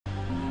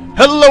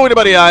Hello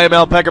everybody, I am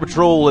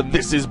Alpacapatrol, and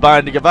this is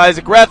Binding of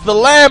Isaac Wrath the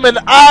Lamb, and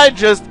I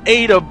just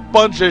ate a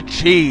bunch of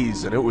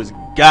cheese, and it was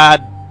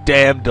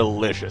goddamn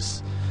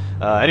delicious.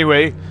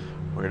 Anyway,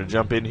 we're gonna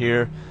jump in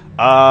here.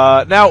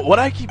 Now, what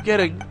I keep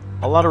getting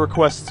a lot of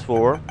requests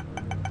for,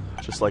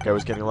 just like I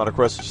was getting a lot of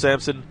requests for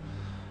Samson,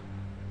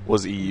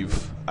 was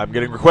Eve. I'm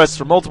getting requests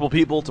from multiple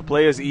people to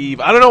play as Eve.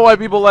 I don't know why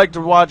people like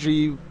to watch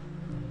Eve.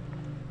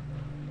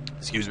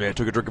 Excuse me, I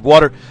took a drink of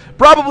water.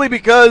 Probably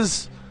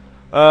because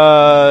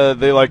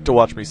they like to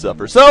watch me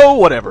suffer. So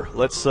whatever.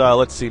 Let's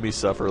see me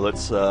suffer.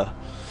 Let's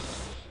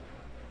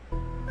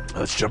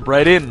jump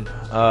right in.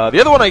 The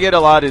other one I get a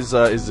lot is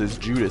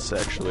Judas,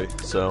 actually.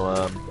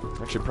 So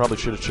actually probably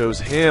should have chose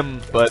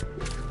him, but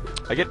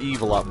I get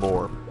Eve a lot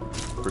more.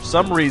 For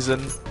some reason,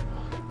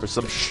 for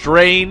some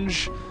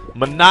strange,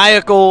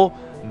 maniacal,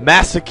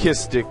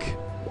 masochistic,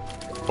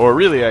 or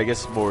really I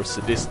guess more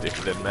sadistic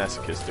than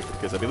masochistic,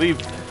 because I believe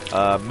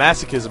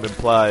masochism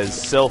implies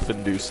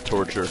self-induced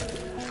torture,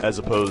 as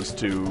opposed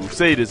to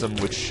sadism,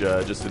 which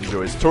just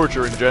enjoys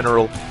torture in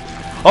general.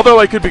 Although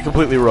I could be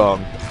completely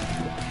wrong.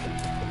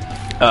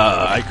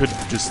 I could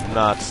just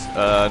not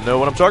know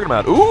what I'm talking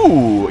about.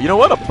 Ooh, you know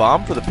what? A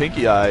bomb for the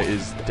pinky eye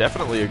is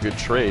definitely a good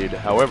trade.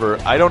 However,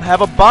 I don't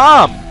have a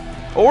bomb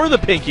or the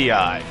pinky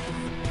eye.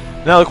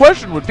 Now the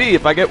question would be,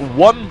 if I get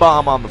one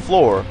bomb on the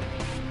floor,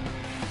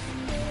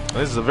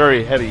 this is a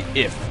very heavy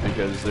if,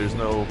 because there's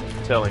no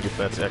telling if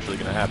that's actually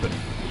going to happen.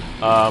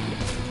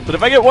 But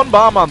if I get one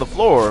bomb on the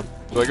floor,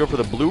 do I go for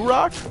the blue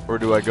rock, or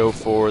do I go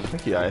for the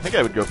pinky eye? I think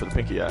I would go for the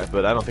pinky eye,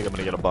 but I don't think I'm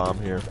going to get a bomb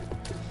here.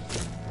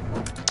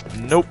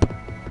 Nope.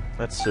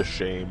 That's a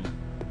shame.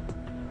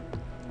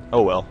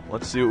 Oh well.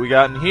 Let's see what we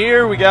got in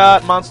here. We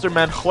got Monster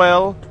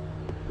Manuel.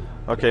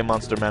 Okay,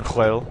 Monster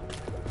Manuel.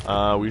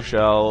 We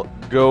shall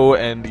go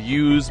and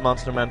use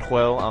Monster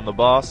Manuel on the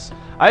boss.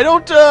 I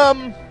don't,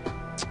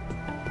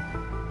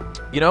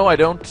 you know, I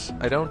don't,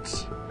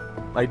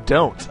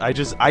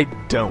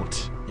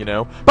 you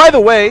know. By the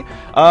way,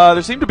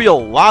 there seem to be a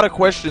lot of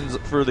questions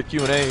for the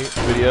Q&A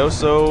video,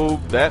 so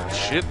that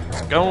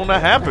shit's gonna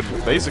happen,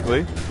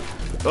 basically.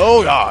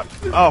 Oh god.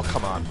 Oh,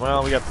 come on.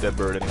 Well, we got the dead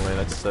bird anyway.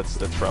 That's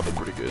probably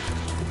pretty good.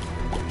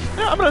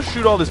 Yeah, I'm gonna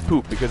shoot all this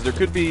poop, because there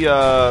could be,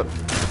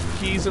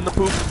 keys in the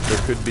poop. There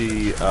could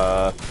be,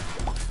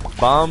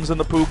 bombs in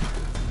the poop.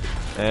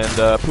 And,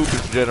 poop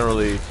is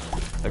generally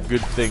a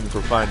good thing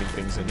for finding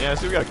things in. Yeah,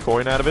 see, we got a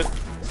coin out of it.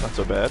 It's not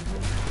so bad.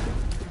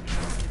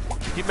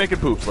 Keep making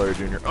poops, Larry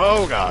Jr.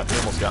 Oh god, he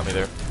almost got me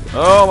there.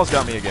 Oh, almost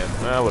got me again.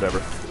 Well,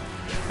 whatever.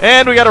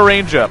 And we got a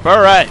range up.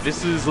 Alright,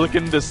 this is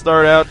looking to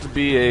start out to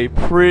be a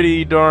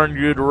pretty darn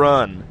good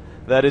run.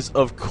 That is,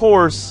 of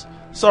course,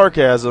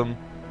 sarcasm,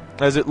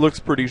 as it looks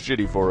pretty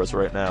shitty for us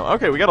right now.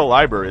 Okay, we got a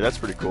library. That's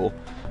pretty cool.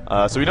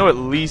 So we know at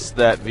least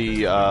that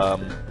the, oh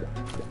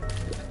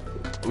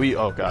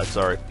god,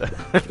 sorry.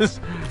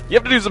 You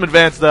have to do some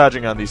advanced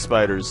dodging on these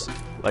spiders.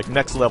 Like,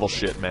 next level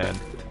shit, man.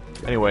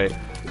 Anyway,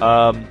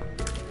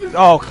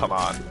 oh, come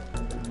on.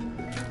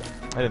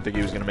 I didn't think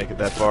he was going to make it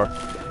that far.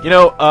 You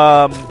know,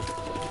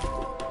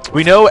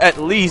 we know at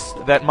least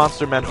that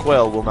Monster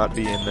Manuel will not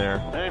be in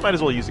there. You might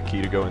as well use a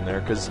key to go in there,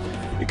 because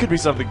it could be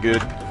something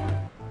good.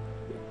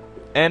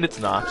 And it's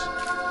not.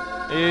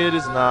 It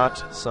is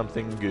not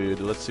something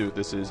good. Let's see what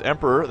this is.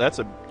 Emperor, that's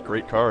a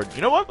great card.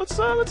 You know what? Let's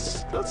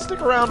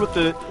stick around with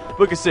the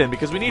Book of Sin,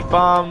 because we need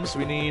bombs,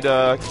 we need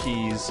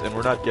keys, and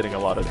we're not getting a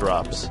lot of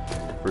drops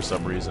for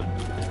some reason.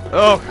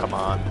 Oh, come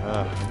on.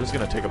 I'm just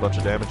going to take a bunch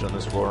of damage on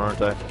this floor,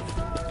 aren't I?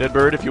 Dead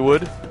bird, if you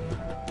would.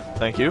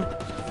 Thank you.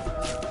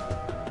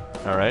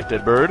 Alright,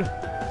 dead bird.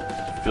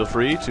 Feel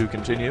free to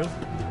continue.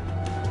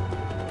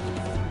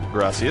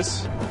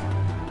 Gracias.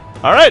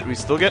 Alright, we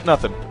still get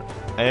nothing.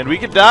 And we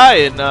could die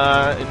in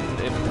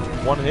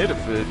one hit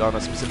on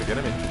a specific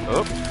enemy.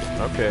 Oh,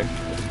 okay.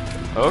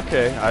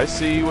 Okay, I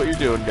see what you're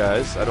doing,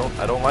 guys. I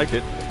don't like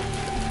it.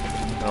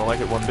 I don't like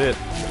it one bit.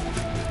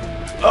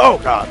 Oh,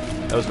 God.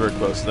 That was very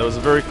close. That was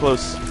a very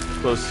close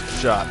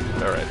shot.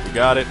 Alright, we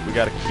got it. We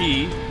got a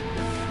key,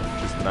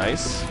 which is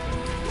nice.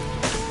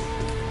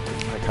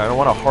 I kind of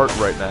want a heart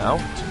right now,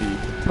 to be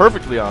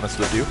perfectly honest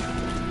with you.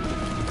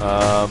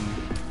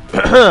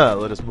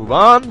 Let us move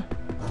on.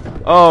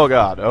 Oh,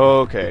 God.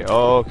 Okay,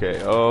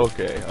 okay,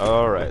 okay.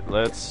 Alright,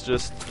 let's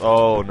just...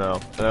 Oh,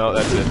 no. No,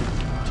 that's it.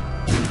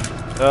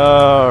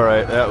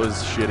 Alright, that was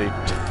shitty.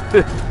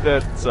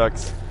 That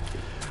sucks.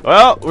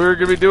 Well, we're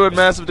going to be doing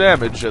massive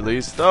damage, at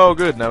least. Oh,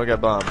 good. Now we got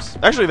bombs.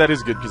 Actually, that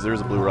is good, because there is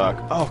a blue rock.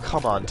 Oh,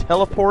 come on.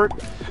 Teleport?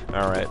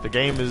 Alright, the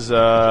game is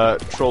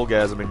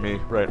trollgasming me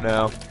right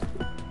now.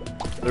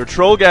 There are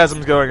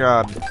trollgasms going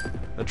on.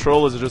 The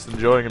troll is just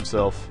enjoying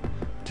himself.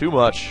 Too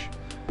much.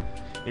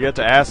 You have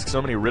to ask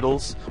so many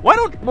riddles. Why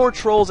don't more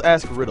trolls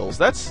ask riddles?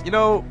 That's, you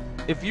know,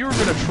 if you were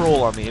going to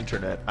troll on the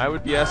internet, I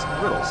would be asking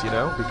riddles, you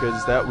know?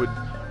 Because that would,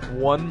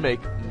 one, make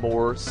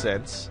more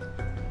sense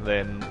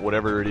than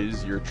whatever it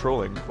is you're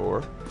trolling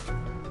for.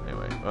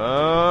 Anyway.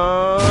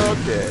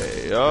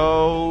 Okay.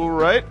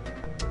 Alright.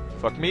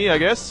 Fuck me, I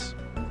guess.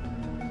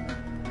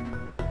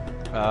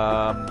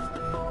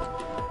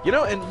 You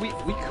know, and we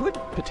could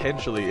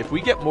potentially, if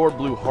we get more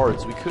blue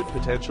hearts, we could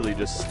potentially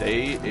just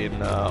stay in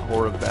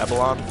Whore of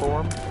Babylon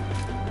form.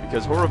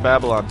 Because Whore of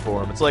Babylon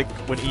form, it's like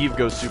when Eve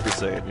goes Super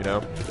Saiyan, you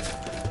know?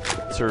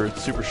 It's her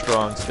super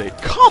strong state.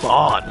 Come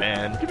on,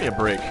 man! Give me a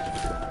break.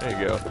 There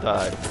you go.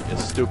 Die. You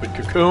stupid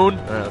cocoon.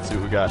 Alright, let's see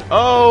what we got.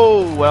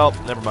 Oh, well,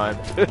 never mind.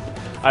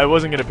 I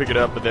wasn't going to pick it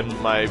up, but then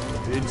my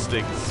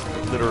instincts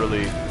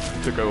literally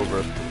took over.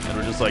 And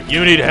were just like,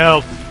 you need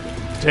help!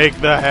 Take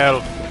the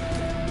help!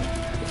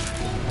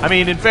 I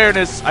mean, in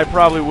fairness, I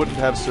probably wouldn't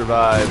have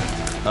survived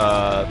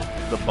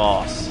the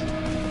boss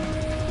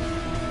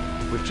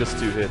with just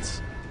 2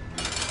 hits.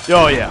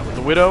 Oh yeah, with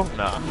the Widow?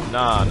 Nah,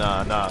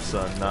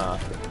 son, nah.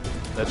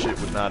 That shit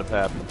would not have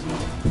happened.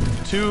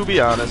 To be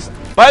honest.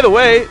 By the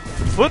way,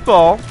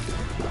 football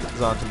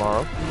is on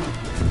tomorrow,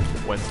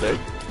 Wednesday,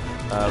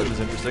 which is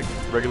interesting.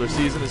 Regular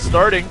season is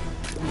starting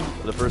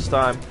for the first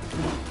time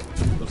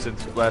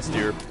since last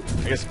year.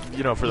 I guess,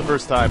 you know, for the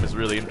first time is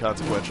really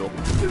inconsequential.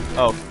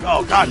 Oh,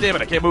 god damn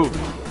it, I can't move.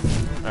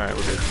 Alright,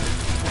 we're good.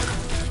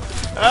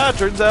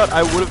 Turns out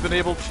I would have been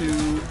able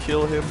to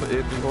kill him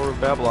in the Whore of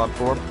Babylon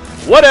form.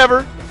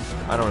 Whatever!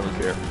 I don't really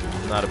care.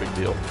 Not a big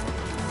deal.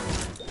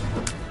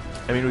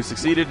 I mean, we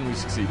succeeded and we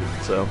succeeded,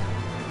 so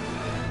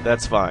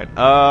that's fine.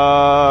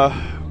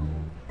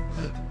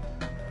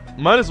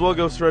 Might as well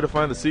go try to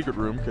find the secret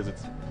room, because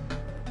it's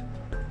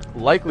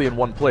likely in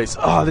one place.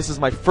 Oh, this is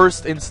my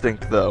first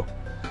instinct, though.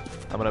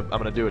 I'm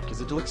gonna do it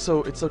because it looks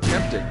so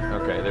tempting.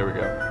 Okay, there we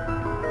go.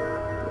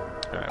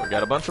 All right, we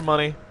got a bunch of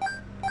money.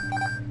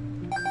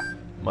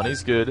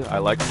 Money's good. I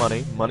like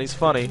money. Money's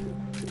funny,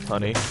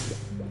 honey.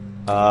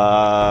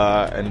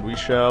 And we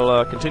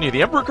shall continue.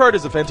 The Emperor card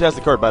is a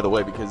fantastic card, by the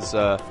way, because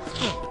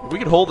we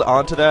can hold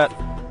on to that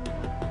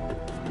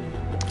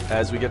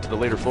as we get to the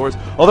later floors.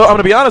 Although, I'm going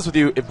to be honest with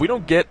you, if we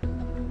don't get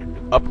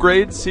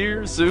upgrades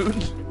here soon,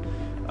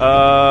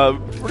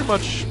 pretty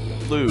much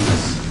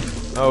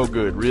lose. Oh,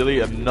 good. Really?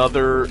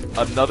 Another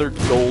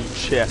gold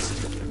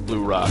chest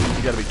blue rock.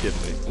 You gotta be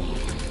kidding me.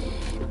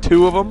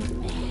 2 of them?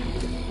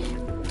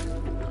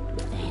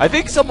 I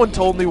think someone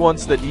told me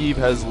once that Eve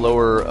has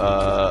lower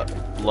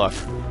luck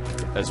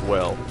as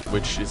well,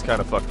 which is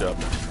kind of fucked up.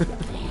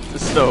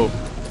 So,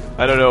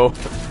 I don't know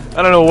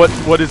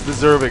what is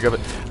deserving of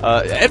it.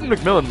 Ed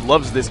McMillan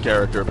loves this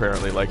character,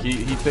 apparently. Like, he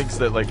thinks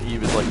that, like,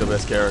 Eve is, like, the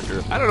best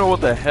character. I don't know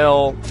what the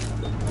hell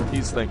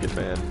he's thinking,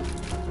 man.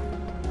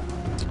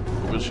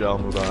 We shall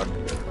move on.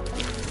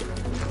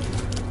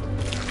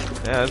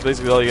 Yeah, that's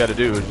basically all you gotta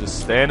do, is just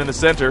stand in the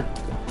center.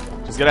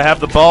 Just gotta have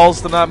the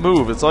balls to not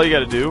move. That's all you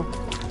gotta do.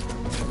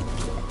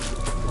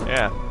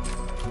 Yeah.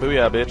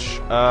 Booyah, bitch.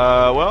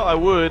 Well, I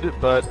would,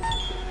 but...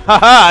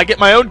 Haha, I get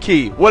my own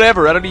key.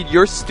 Whatever, I don't need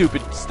your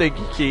stupid,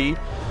 stinky key.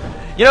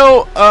 You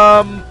know,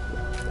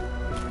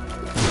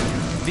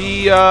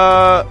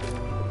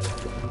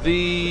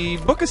 the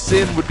Book of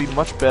Sin would be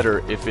much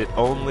better if it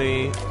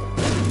only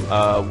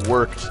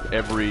worked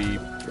every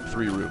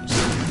 3 rooms.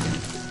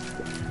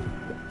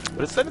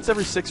 But instead it's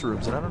every 6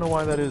 rooms, and I don't know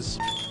why that is.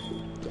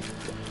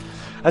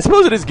 I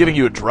suppose it is giving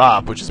you a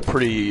drop, which is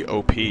pretty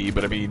OP,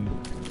 but I mean,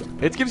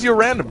 it gives you a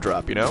random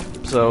drop, you know?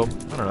 So,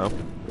 I don't know.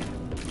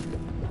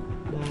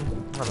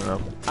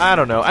 I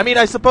don't know. I mean,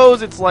 I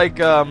suppose it's like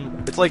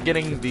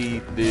getting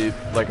the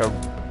like a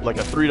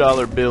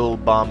 $3 bill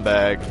bomb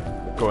bag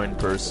coin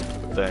purse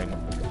thing,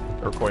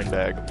 or coin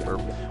bag, or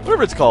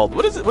whatever it's called.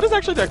 What is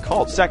actually that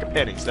called? Sack of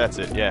pennies. That's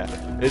it. Yeah,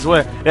 is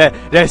what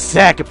that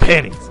sack of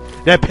pennies.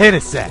 That penny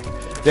sack.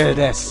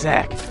 That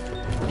sack.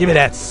 Give me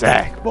that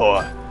sack,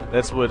 boy.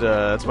 That's what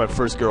that's my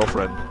first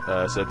girlfriend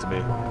said to me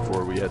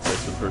before we had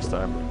sex for the first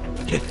time.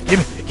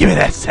 Give me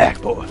that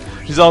sack, boy.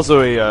 She's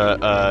also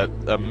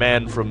a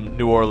man from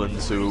New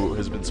Orleans who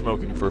has been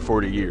smoking for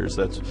 40 years.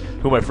 That's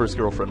who my first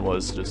girlfriend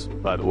was, just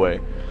by the way.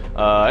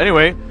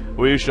 Anyway,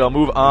 we shall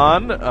move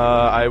on.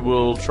 I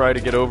will try to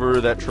get over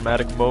that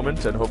traumatic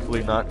moment and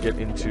hopefully not get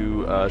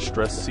into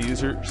stress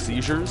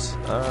seizures,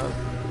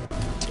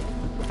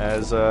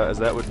 as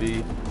that would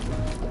be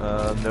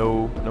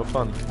no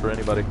fun for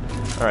anybody.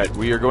 Alright,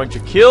 we are going to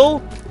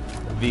kill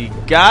the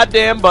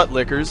goddamn butt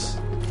lickers,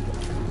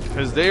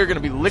 because they are going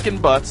to be licking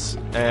butts,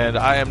 and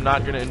I am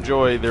not going to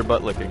enjoy their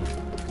butt licking.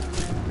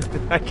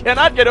 I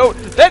cannot get over...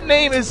 That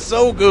name is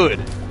so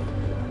good!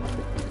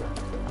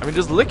 I mean,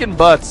 just licking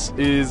butts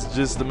is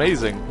just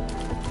amazing.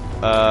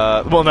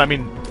 Well, I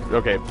mean,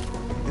 okay.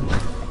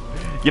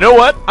 You know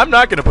what? I'm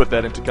not going to put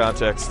that into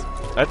context.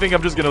 I think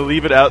I'm just going to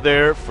leave it out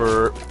there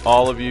for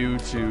all of you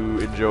to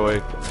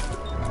enjoy.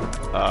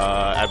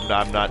 I'm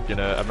not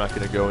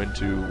gonna go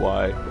into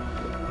why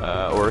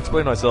or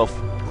explain myself.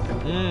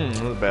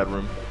 Bad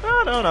room.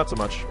 Oh, no, not so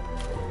much.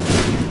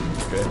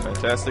 Okay,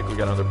 fantastic. We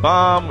got another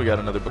bomb. We got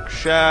another Book of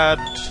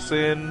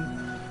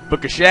Shadsin.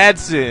 Book of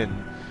Shadsin.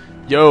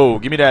 Yo,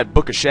 give me that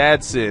Book of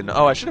Shadsin.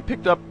 Oh, I should have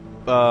picked up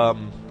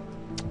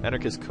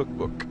Anarchist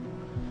Cookbook.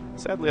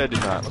 Sadly, I did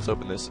not. Let's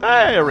open this.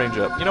 Hey, a range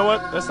up. You know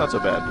what? That's not so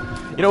bad.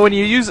 You know, when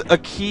you use a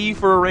key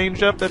for a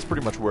range up, that's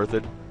pretty much worth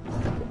it.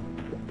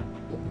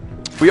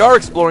 We are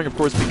exploring, of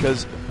course,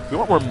 because We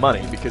want more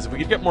money, because if we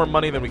could get more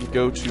money, then we could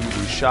go to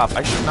the shop.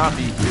 I should not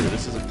be here.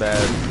 This is a bad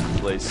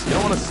place. You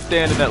don't want to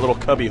stand in that little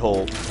cubby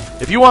hole.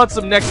 If you want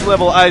some next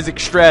level Isaac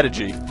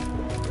strategy,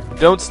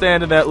 don't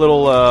stand in that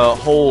little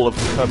hole of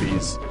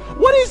cubbies.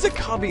 What is a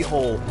cubby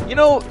hole? You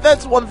know,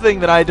 that's one thing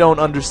that I don't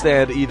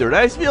understand either. And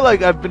I feel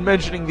like I've been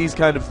mentioning these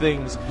kind of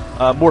things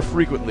more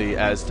frequently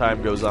as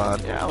time goes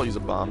on. Yeah, I'll use a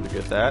bomb to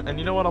get that. And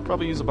you know what? I'll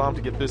probably use a bomb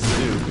to get this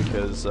too,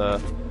 because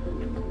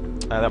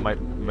that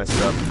might mess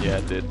it up. Yeah,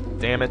 it did.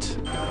 Damn it.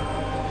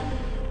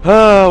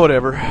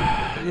 Whatever.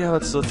 Yeah,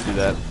 let's do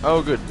that.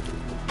 Oh, good.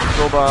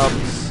 Control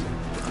bombs.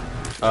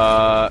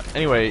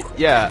 Anyway,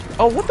 yeah.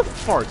 Oh, what the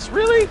farts?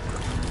 Really?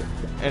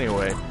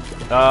 Anyway.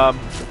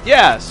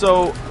 Yeah,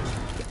 so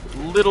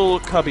little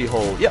cubby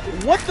hole. Yeah,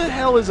 what the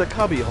hell is a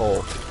cubby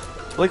hole?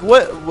 Like,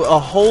 what? A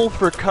hole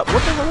for what the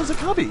hell is a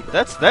cubby?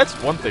 That's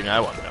one thing I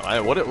want to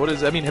know. What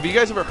is? I mean, have you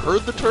guys ever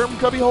heard the term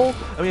cubby hole?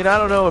 I mean, I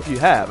don't know if you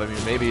have. I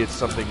mean, maybe it's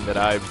something that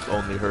I've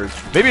only heard.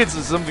 Maybe it's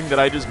something that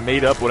I just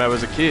made up when I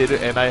was a kid,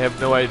 and I have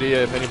no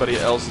idea if anybody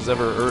else has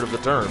ever heard of the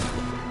term.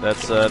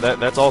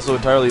 That's also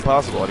entirely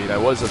possible. I mean, I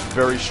was a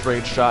very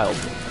strange child.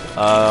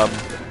 All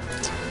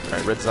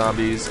right, red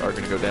zombies are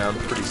going to go down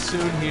pretty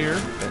soon here.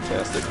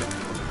 Fantastic.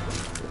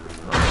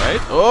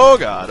 Alright. Oh,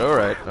 God.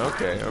 Alright.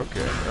 Okay.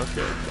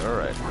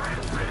 Alright.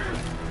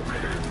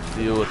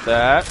 Deal with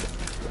that.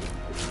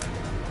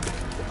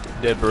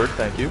 Dead bird,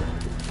 thank you.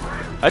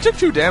 I took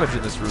 2 damage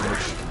in this room,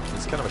 which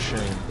is kind of a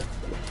shame.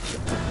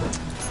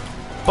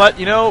 But,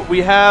 you know,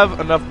 we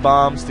have enough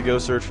bombs to go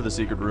search for the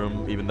secret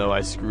room, even though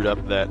I screwed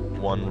up that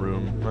one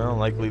room. Well,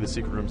 likely the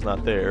secret room's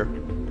not there.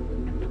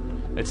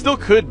 It still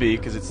could be,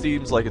 because it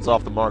seems like it's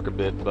off the mark a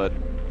bit, but...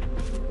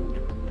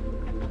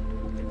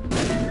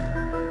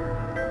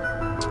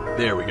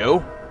 There we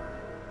go.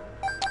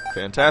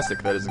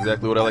 Fantastic. That is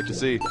exactly what I like to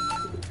see.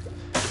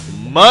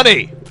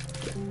 Money!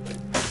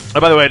 Oh,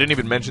 by the way, I didn't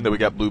even mention that we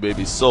got Blue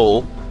Baby's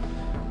soul.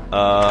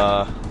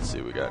 Let's see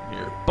what we got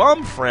here.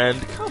 Bum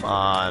friend, come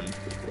on.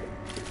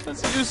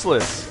 That's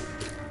useless.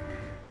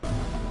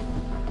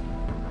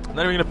 I'm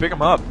not even gonna pick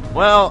him up.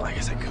 Well, I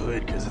guess I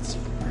could, because it's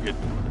freaking...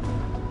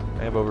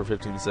 I have over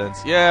 15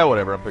 cents. Yeah,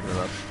 whatever, I'm picking him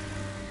up.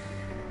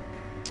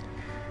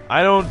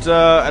 I don't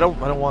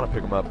want to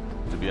pick him up,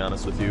 to be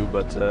honest with you,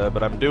 but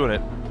I'm doing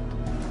it.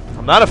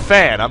 I'm not a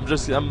fan.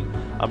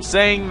 I'm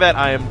saying that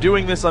I am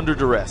doing this under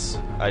duress.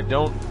 I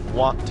don't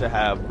want to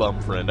have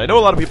Bum Friend. I know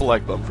a lot of people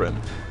like Bum Friend.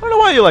 I don't know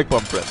why you like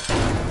Bum Friend,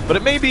 but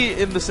it may be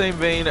in the same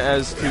vein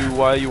as to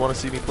why you want to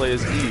see me play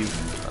as Eve,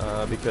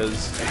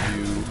 because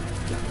you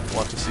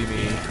want to see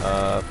me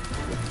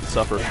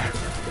suffer,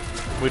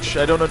 which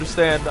I don't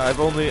understand. I've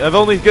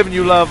only given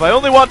you love. I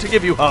only want to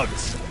give you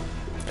hugs,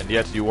 and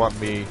yet you want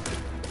me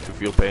to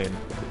feel pain.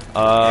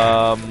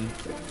 Oh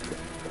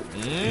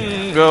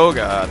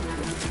God.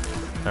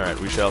 Alright,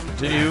 we shall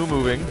continue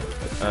moving.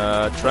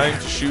 Trying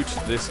to shoot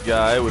this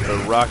guy with a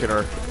rock in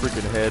our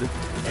freaking head.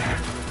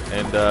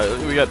 And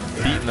we got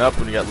beaten up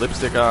when we got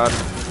lipstick on.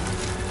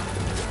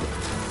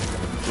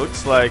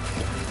 Looks like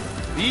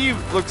Eve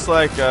looks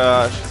like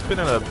she's been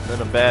in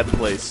a bad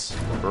place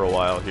for a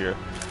while here.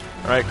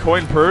 Alright,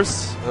 coin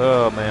purse.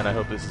 Oh man, I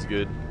hope this is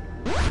good.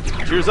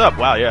 Cheers up.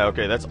 Wow, yeah,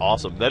 okay, that's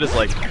awesome. That is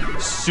like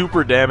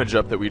super damage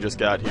up that we just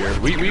got here.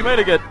 We might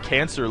have got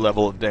cancer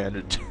level of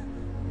damage.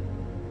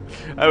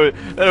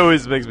 That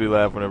always makes me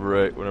laugh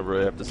whenever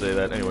I have to say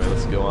that. Anyway,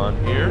 let's go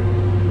on here.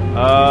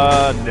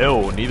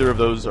 No, neither of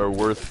those are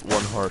worth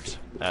 1 heart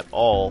at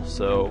all,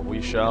 so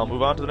we shall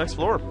move on to the next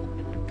floor.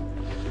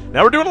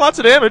 Now we're doing lots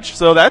of damage,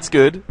 so that's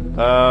good.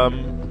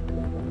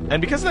 And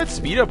because of that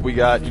speed up we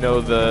got, you know,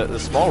 the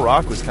small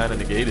rock was kind of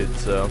negated,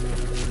 so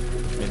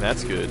I mean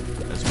that's good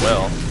as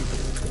well.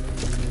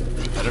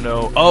 I don't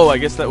know. Oh, I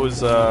guess that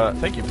was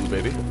thank you, Blue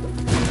Baby.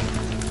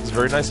 It's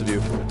very nice of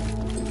you.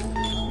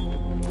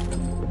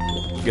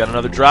 We got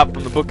another drop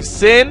from the Book of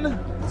Sin.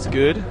 That's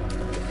good.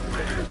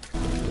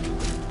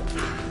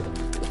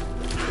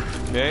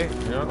 Okay,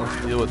 yeah,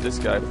 let's deal with this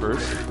guy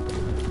first.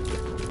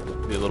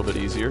 Be a little bit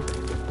easier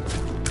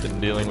than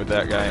dealing with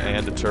that guy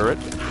and a turret.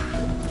 I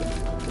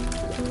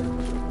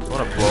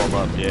want to blow him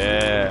up.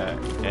 Yeah.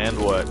 And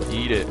what?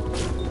 Eat it.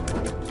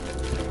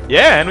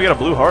 Yeah, and we got a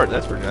blue heart.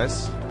 That's pretty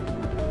nice.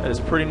 That is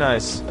pretty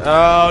nice.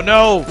 Oh,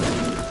 no!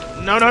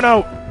 No, no,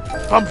 no!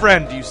 Bum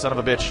friend, you son of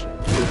a bitch.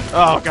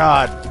 Oh,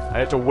 God. I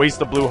had to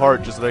waste a blue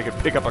heart just so that I could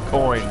pick up a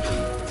coin. Alright,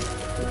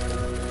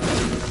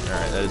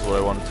 that is what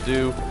I wanted to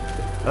do.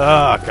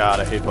 Oh,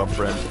 God, I hate Bum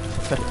Friend.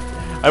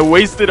 I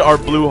wasted our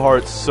blue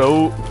heart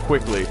so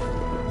quickly.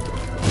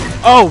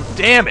 Oh,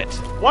 damn it!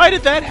 Why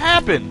did that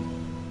happen?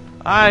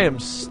 I am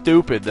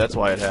stupid. That's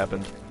why it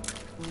happened.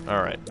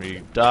 Alright,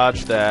 we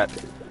dodged that.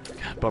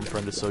 God, Bum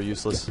Friend is so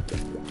useless.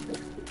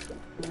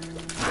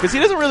 Because he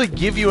doesn't really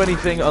give you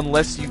anything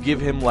unless you give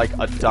him, like,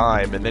 a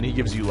dime, and then he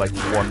gives you, like,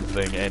 one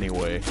thing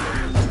anyway.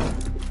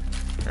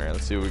 Alright,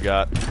 let's see what we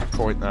got.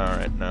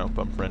 Alright, no,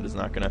 Bum Friend is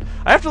not gonna...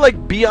 I have to,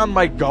 like, be on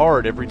my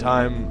guard every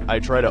time I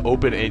try to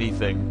open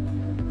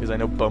anything. Because I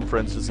know Bum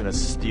Friend's just gonna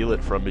steal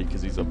it from me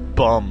because he's a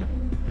bum.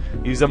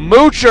 He's a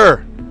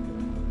moocher!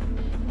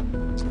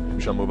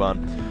 we shall move on.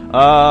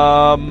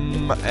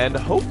 And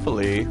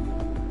hopefully...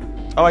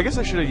 Oh, I guess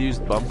I should have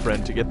used Bum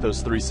Friend to get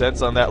those 3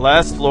 cents on that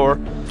last floor.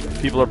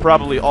 People are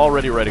probably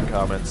already writing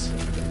comments.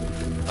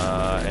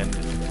 And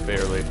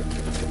fairly,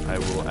 I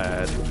will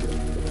add...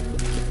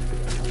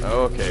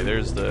 Okay,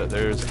 there's the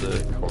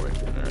coin.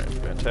 Alright,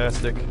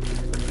 fantastic.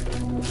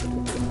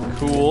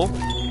 Cool.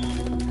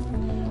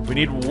 We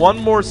need 1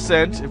 more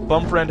cent. If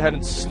Bum Friend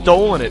hadn't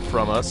stolen it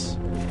from us,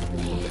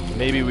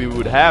 maybe we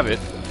would have it.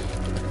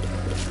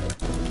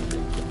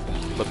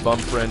 But Bum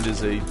Friend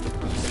is a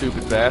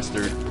stupid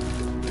bastard.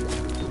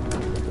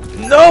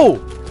 No!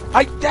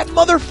 That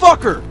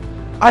motherfucker!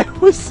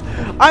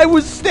 I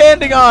was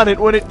standing on it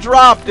when it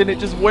dropped and it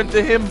just went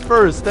to him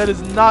first. That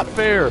is not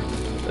fair.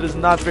 That is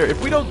not fair.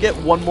 If we don't get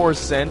 1 more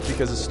cent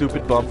because of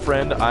stupid Bum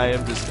Friend, I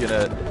am just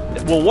gonna...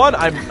 Well,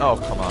 oh,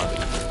 come on.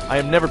 I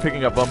am never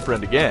picking up Bum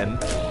Friend again,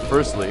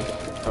 firstly.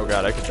 Oh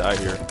god, I could die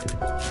here.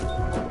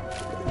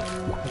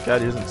 Thank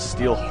god he doesn't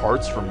steal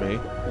hearts from me.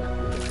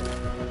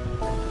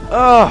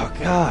 Oh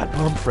god,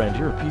 Bum Friend,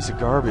 you're a piece of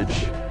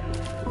garbage.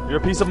 You're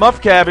a piece of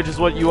muff cabbage is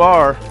what you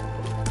are.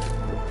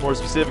 More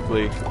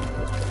specifically.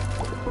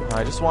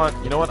 I just want...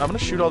 You know what? I'm gonna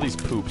shoot all these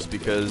poops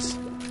because...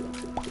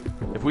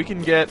 If we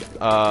can get...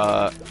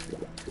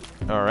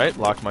 Alright,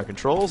 lock my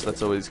controls.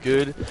 That's always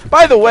good.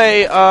 By the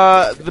way,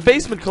 the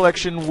basement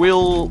collection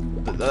will...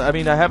 I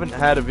mean, I haven't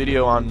had a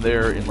video on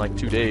there in like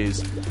 2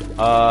 days.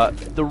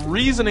 The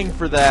reasoning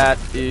for that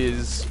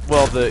is...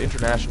 Well, the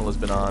International has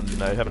been on,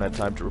 and I haven't had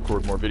time to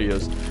record more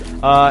videos.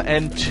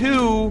 And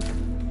 2...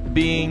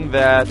 being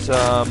that, you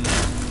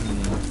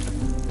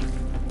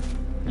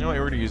know what,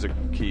 we're going to use a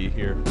key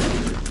here.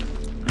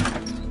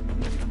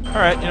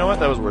 Alright, you know what,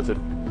 that was worth it.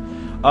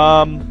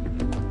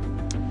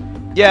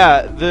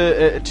 Yeah,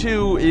 the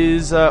 2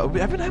 is, I've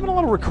been having a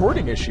lot of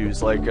recording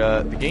issues. Like,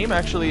 the game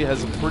actually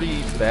has a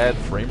pretty bad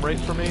frame rate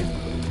for me.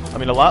 I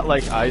mean, a lot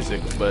like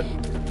Isaac, but,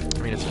 I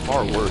mean, it's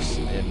far worse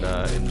in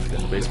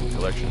the Basement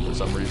Collection for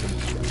some reason.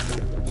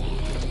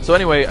 So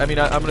anyway, I mean,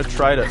 I'm going to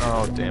try to,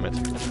 oh, damn it.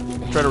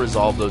 Try to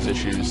resolve those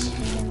issues,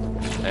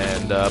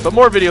 and but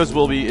more videos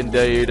will be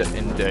indeed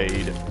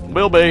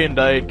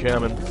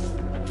coming.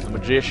 The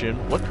Magician.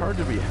 What card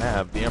did we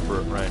have? The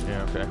Emperor, right?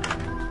 Yeah, okay.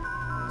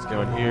 Let's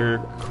go in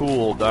here.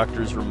 Cool.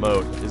 Doctor's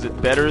Remote. Is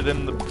it better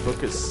than the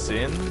Book of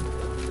Sin?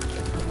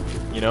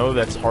 You know,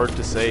 that's hard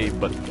to say,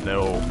 but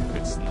no,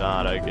 it's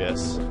not, I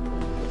guess.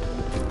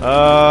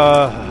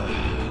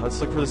 Let's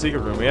look for the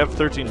secret room. We have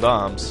 13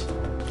 bombs.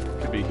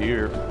 Could be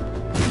here.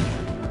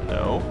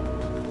 No.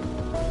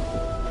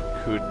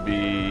 Could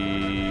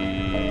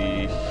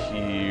be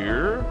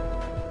here.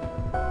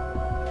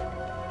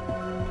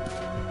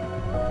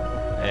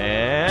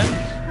 And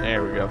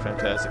there we go,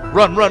 fantastic.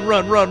 Run, run,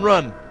 run, run,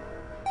 run!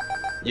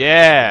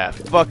 Yeah!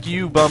 Fuck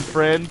you, Bum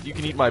Friend. You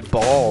can eat my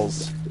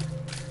balls.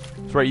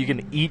 That's right, you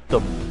can eat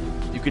them.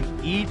 You can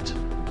eat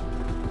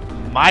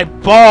my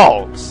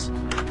balls!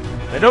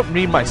 I don't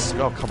mean my...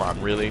 Oh, come on,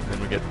 really?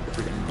 Then we get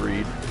freaking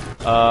greed.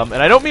 And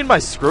I don't mean my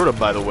scrotum,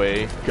 by the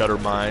way, gutter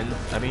mine.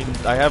 I mean,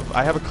 I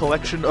have a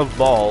collection of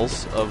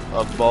balls,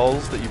 of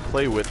balls that you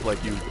play with,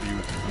 like you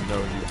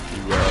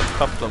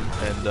cup them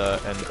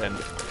and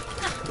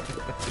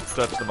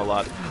touch them a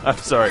lot. I'm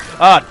sorry.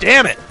 Ah,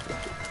 damn it!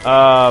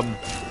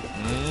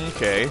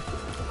 Okay.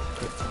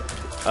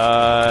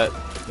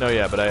 No,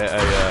 yeah, but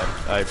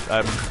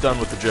I'm done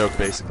with the joke,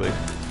 basically.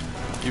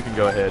 You can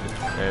go ahead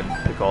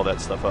and pick all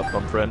that stuff up,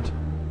 Bum Friend.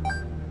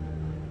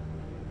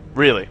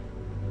 Really?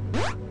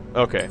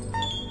 Okay.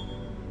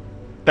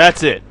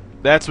 That's it.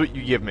 That's what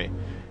you give me.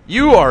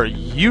 You are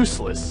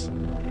useless.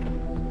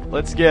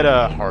 Let's get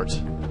a heart.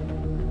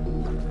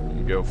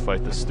 And go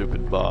fight the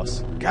stupid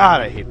boss.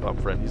 God, I hate Bum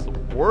Friend. He's the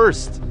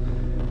worst.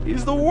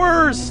 He's the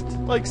worst.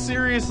 Like,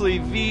 seriously,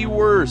 the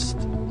worst.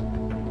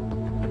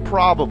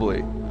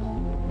 Probably.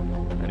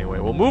 Anyway,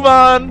 we'll move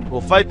on.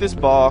 We'll fight this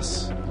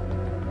boss.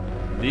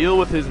 Deal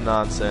with his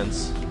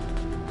nonsense.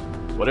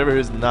 Whatever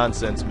his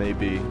nonsense may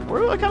be.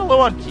 We're kind of low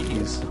on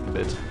keys a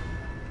bit.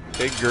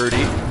 Okay,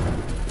 Gertie.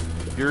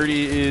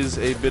 Gertie is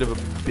a bit of a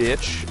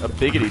bitch. A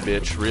biggity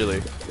bitch,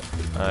 really.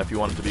 If you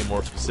wanted to be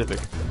more specific.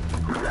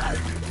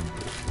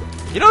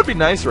 You know what would be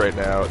nice right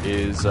now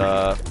is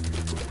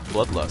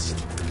Bloodlust.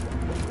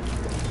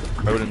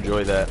 I would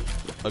enjoy that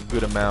a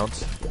good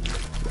amount.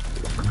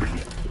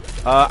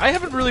 I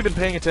haven't really been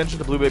paying attention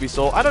to Blue Baby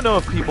Soul. I don't know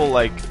if people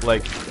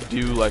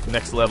do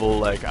next level,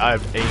 like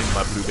I've aimed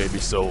my Blue Baby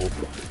Soul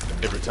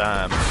every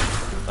time.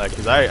 Like,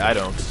 cause I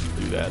don't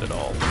do that at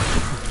all.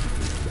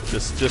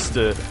 Just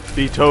to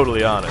be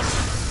totally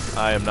honest,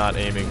 I am not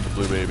aiming the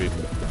Blue Baby,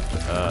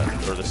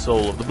 or the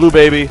soul of the Blue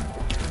Baby.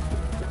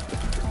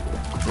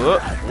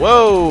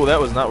 Whoa, that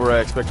was not where I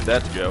expected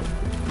that to go.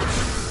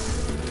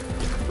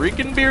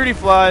 Freaking beardy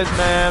flies,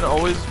 man,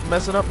 always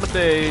messing up my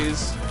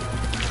days.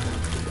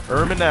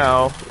 Me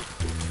now.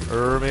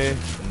 Me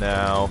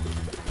now.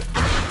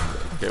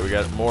 Okay, we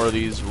got more of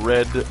these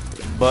red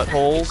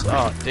buttholes.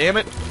 Oh, damn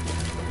it.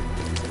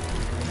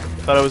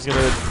 Thought I was going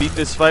to beat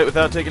this fight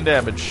without taking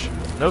damage.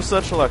 No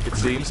such luck, it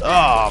seems.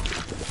 Ah, oh,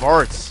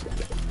 farts.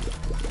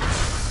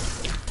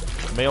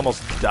 may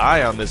almost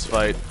die on this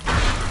fight.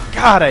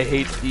 God, I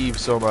hate Eve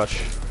so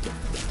much.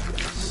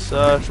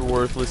 Such a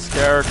worthless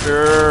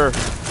character.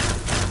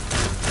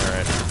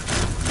 Alright.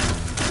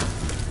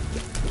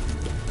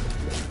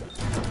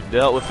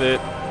 Dealt with it.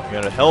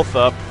 Got a health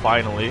up,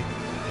 finally.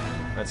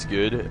 That's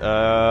good.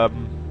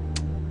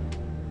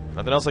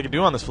 Nothing else I can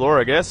do on this floor,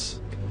 I guess.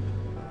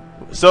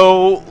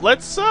 So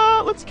let's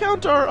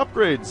count our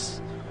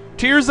upgrades.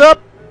 Tears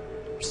up,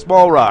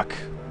 small rock.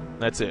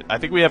 That's it. I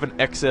think we have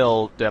an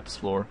XL depths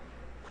floor.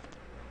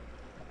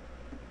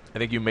 I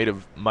think you might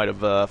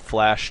have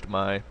flashed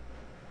my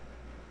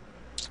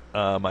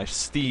my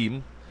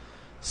Steam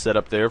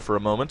setup there for a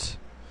moment.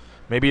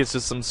 Maybe it's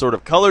just some sort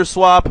of color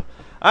swap.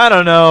 I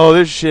don't know.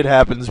 This shit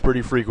happens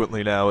pretty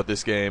frequently now with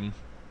this game,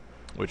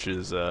 which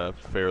is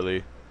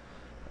fairly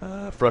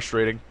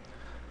frustrating.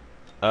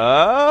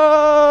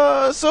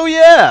 So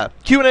yeah,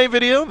 Q&A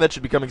video that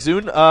should be coming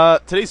soon.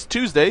 Today's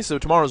Tuesday, so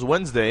tomorrow's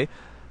Wednesday.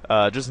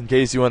 Just in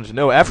case you wanted to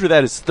know. After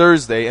that is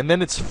Thursday, and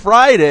then it's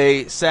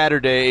Friday,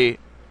 Saturday.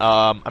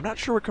 I'm not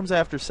sure what comes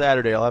after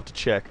Saturday. I'll have to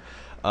check.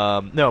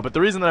 No, but the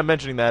reason that I'm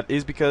mentioning that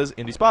is because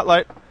Indie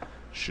Spotlight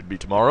should be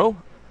tomorrow.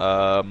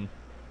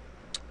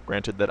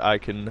 Granted that I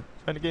can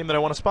find a game that I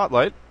want to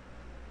spotlight.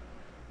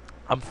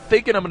 I'm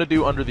thinking I'm going to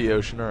do Under the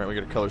Ocean. Alright, we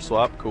got a color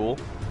swap. Cool.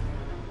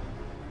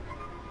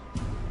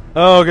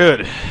 Oh,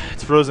 good.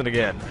 It's frozen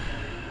again.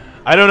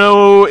 I don't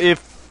know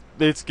if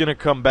it's going to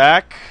come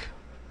back.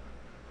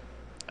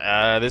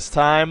 This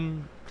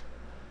time,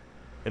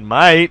 it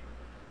might.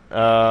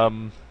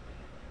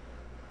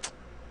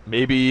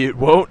 Maybe it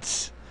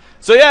won't.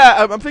 So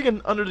yeah, I'm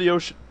thinking Under the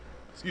Ocean.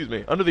 Excuse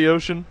me, Under the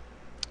Ocean.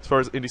 As far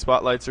as indie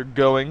spotlights are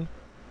going.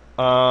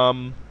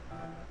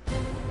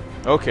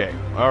 Okay.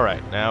 All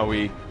right. Now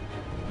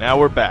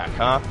we're back,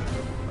 huh?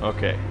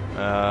 Okay.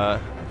 I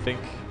think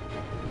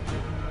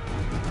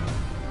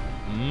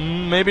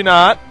maybe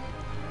not.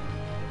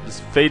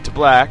 Just fade to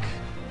black.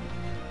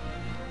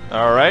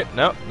 Alright,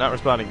 no, not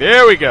responding.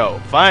 There we go,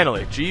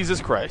 finally.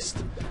 Jesus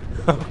Christ.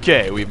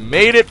 Okay, we've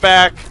made it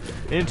back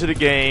into the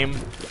game.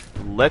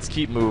 Let's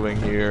keep moving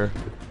here.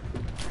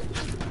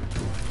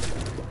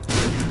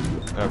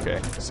 Okay,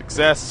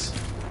 success.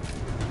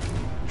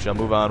 Shall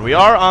move on. We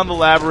are on the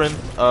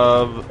Labyrinth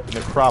of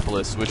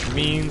Necropolis, which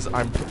means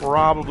I'm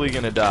probably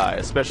going to die,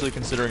 especially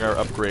considering our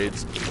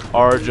upgrades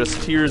are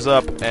just Tears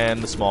Up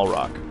and the Small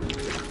Rock.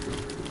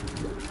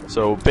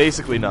 So,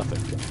 basically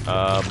nothing.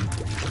 I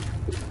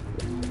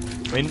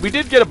mean, we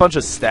did get a bunch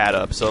of stat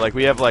up, so like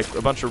we have like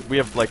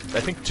I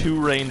think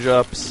 2 range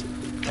ups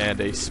and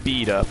a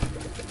speed up,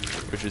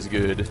 which is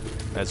good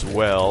as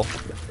well.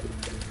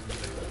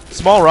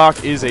 Small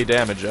rock is a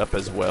damage up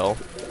as well.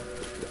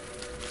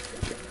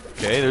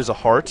 Okay, there's a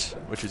heart,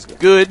 which is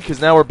good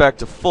because now we're back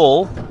to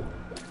full.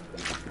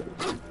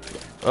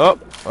 Oh,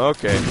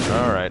 okay,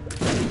 all right.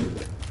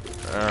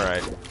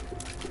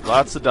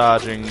 Lots of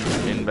dodging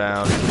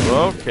inbound.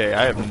 Okay,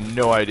 I have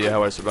no idea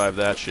how I survived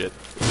that shit.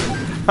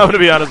 I'm gonna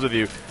be honest with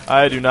you.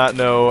 I do not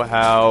know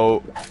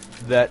how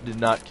that did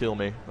not kill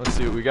me. Let's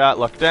see what we got.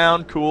 Luck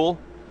down. Cool.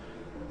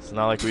 It's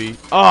not like we...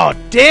 Oh,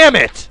 damn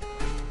it!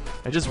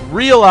 I just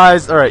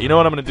realized... Alright, you know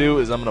what I'm gonna do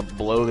is I'm gonna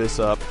blow this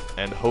up,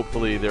 and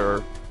hopefully there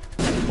are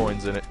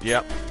coins in it.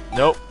 Yep.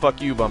 Nope.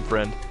 Fuck you, bum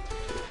friend.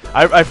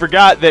 I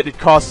forgot that it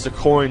costs a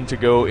coin to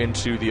go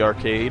into the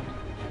arcade,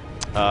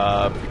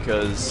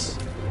 because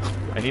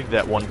I needed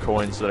that 1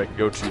 coin so that I could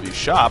go to the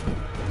shop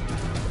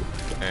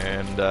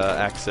and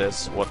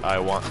access what I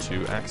want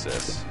to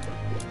access,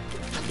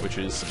 which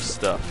is some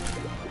stuff.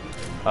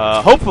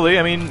 Hopefully,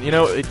 I mean, you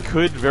know, it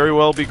could very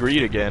well be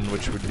greed again,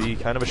 which would be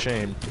kind of a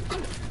shame.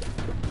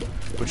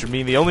 Which would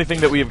mean the only thing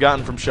that we have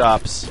gotten from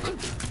shops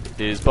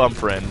is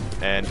Bumfriend,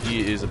 and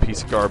he is a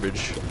piece of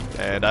garbage,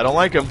 and I don't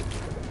like him.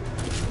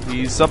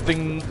 He's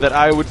something that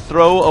I would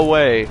throw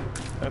away.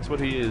 That's what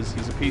he is.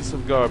 He's a piece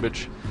of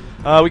garbage.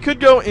 We could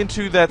go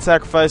into that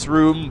sacrifice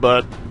room,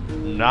 but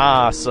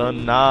nah,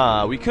 son,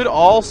 nah. We could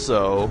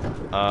also...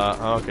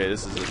 okay,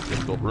 this is a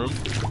difficult room.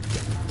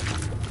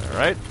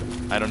 Alright.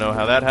 I don't know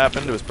how that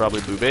happened. It was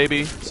probably Blue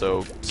Baby,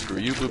 so screw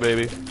you, Blue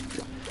Baby.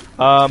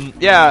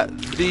 Yeah,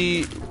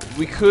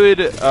 we could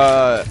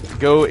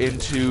go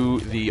into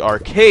the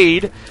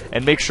arcade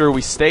and make sure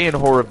we stay in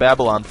Horror of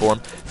Babylon form.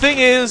 Thing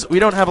is, we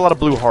don't have a lot of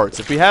blue hearts.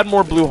 If we had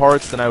more blue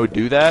hearts, then I would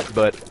do that,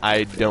 but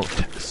I don't,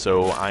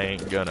 so I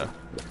ain't gonna.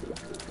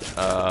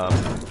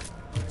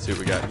 Let's see what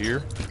we got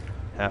here.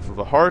 Half of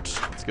a heart.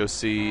 Let's go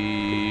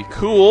see...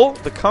 Cool,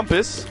 the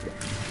compass.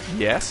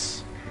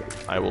 Yes,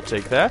 I will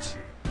take that.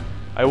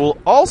 I will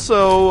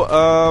also...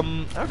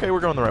 okay, we're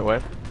going the right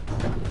way.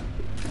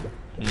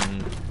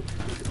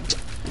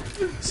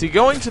 See,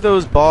 going to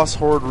those boss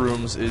horde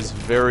rooms is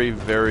very,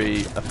 very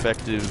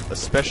effective,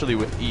 especially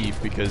with Eve,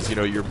 because, you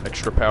know, you're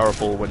extra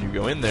powerful when you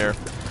go in there.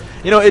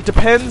 You know, it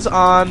depends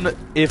on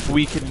if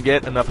we can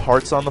get enough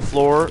hearts on the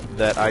floor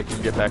that I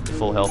can get back to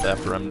full health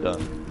after I'm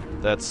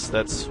done. That's...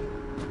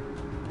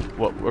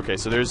 Well, okay,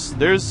 so there's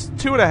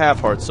 2.5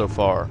 hearts so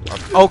far.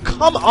 Oh,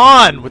 come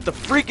on! With the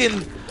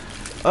freaking...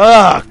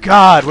 Oh,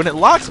 God, when it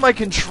locks my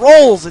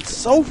controls, it's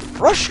so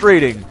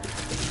frustrating.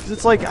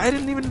 it's like, I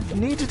didn't even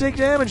need to take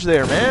damage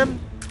there, man.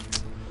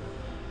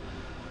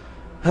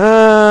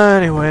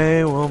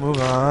 Anyway, we'll move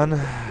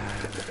on.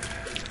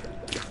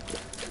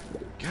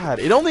 God,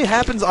 it only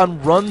happens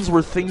on runs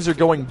where things are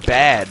going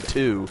bad,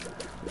 too.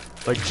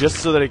 Like, just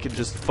so that it can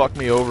just fuck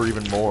me over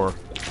even more.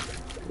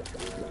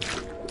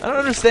 I don't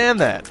understand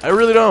that. I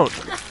really don't.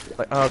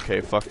 Like,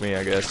 okay, fuck me,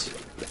 I guess.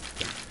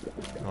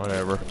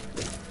 Whatever.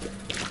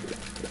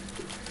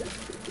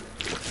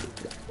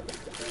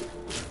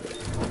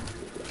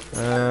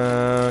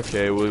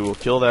 Okay, we will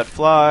kill that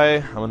fly.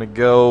 I'm gonna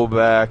go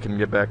back and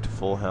get back to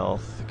full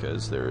health,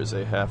 because there is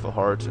a half a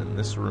heart in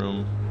this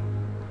room.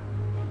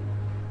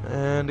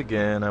 And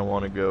again, I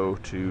want to go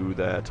to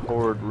that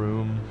horde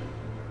room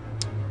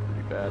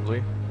pretty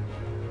badly.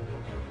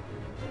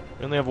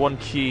 We only have one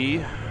key,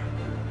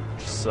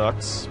 which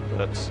sucks,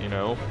 but, you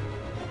know.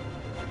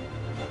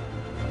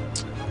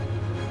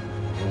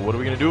 What are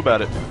we gonna do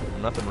about it?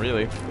 Nothing,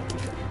 really.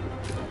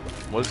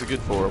 What is it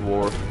good for?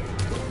 War.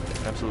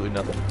 Absolutely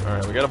nothing.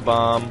 Alright, we got a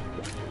bomb,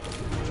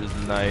 which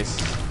is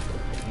nice.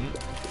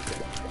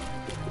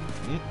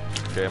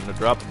 Okay, I'm gonna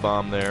drop the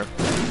bomb there.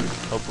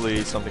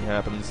 Hopefully something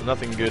happens.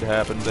 Nothing good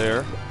happened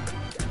there,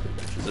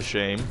 which is a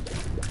shame.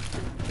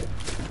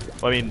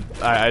 Well, I mean,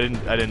 I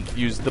didn't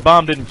use the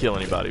bomb. Didn't kill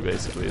anybody.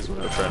 Basically, is what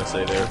I was trying to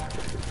say there.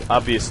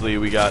 Obviously,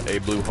 we got a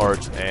blue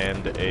heart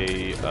and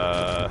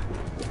a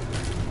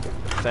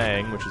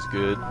thing, which is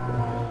good.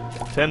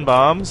 10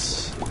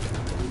 bombs.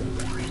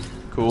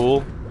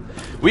 Cool.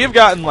 We have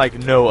gotten, like,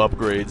 no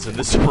upgrades in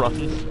this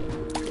run.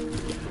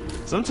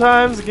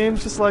 Sometimes the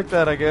game's just like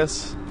that, I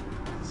guess.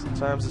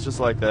 Sometimes it's just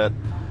like that.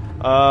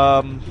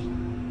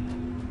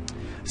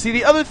 See,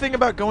 the other thing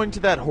about going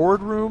to that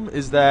horde room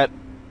is that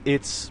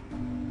it's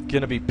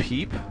gonna be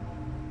Peep.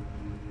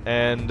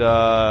 And,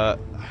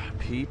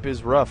 Peep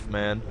is rough,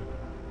 man.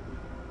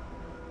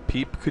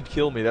 Peep could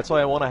kill me. That's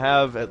why I want to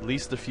have at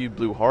least a few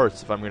blue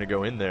hearts if I'm gonna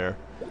go in there.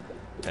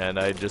 And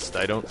I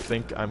don't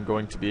think I'm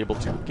going to be able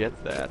to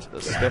get that,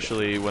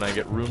 especially when I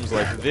get rooms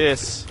like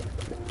this,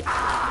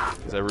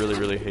 because I really,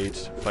 really hate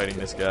fighting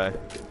this guy.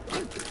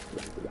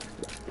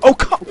 Oh,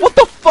 what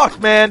the fuck,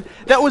 man?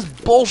 That was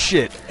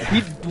bullshit.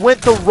 He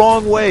went the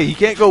wrong way. He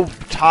can't go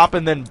top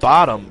and then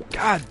bottom.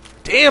 God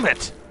damn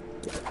it.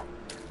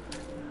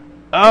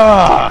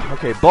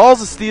 Okay, Balls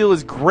of Steel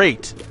is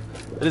great.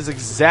 That is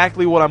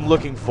exactly what I'm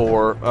looking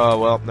for.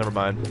 Well, never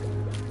mind.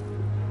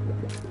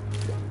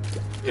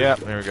 Yeah,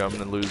 there we go. I'm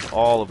going to lose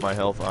all of my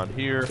health on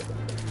here.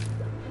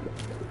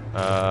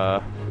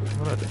 I'm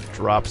going to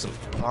drop some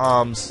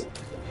bombs.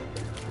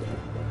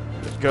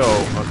 Let's go.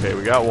 Okay,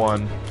 we got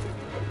one.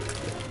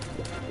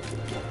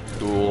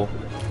 Cool.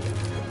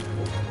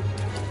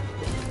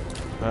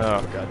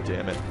 Oh, god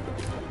damn it.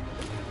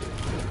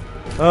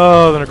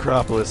 Oh, the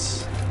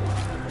Necropolis.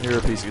 You're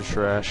a piece of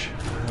trash.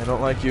 I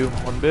don't like you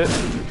one bit.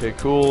 Okay,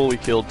 cool. We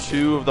killed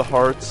 2 of the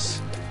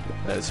hearts.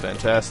 That is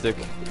fantastic.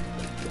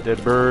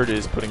 Dead Bird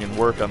is putting in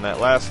work on that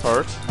last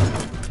heart.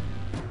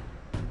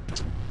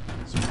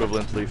 It's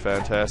equivalently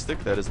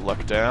fantastic. That is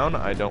luck down.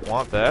 I don't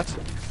want that.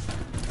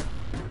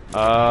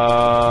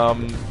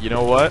 You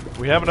know what?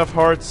 We have enough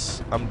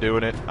hearts. I'm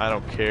doing it. I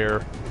don't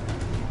care.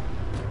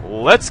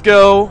 Let's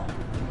go.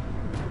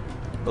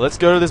 Let's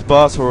go to this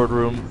boss horde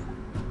room.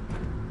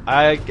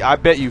 I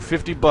bet you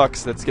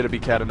 $50 that's gonna be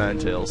Cat of Nine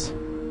Tails.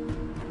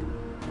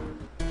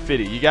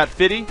 50. You got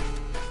 50?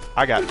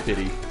 I got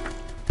 50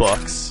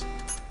 bucks.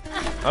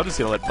 I'm just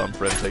gonna let Bum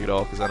Friend take it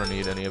all because I don't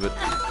need any of it.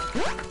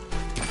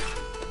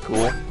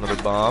 Cool. Another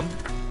bomb.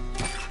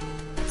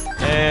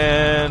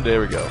 And there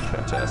we go.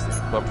 Fantastic.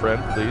 Bum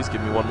Friend, please give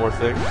me one more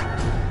thing.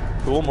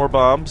 Cool. More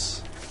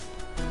bombs.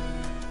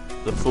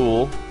 The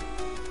Fool.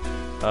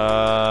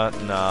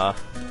 Nah.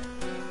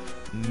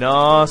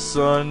 Nah,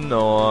 son,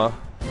 no.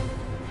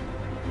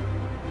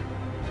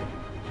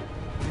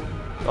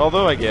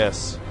 Although, I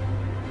guess.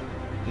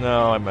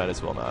 No, I might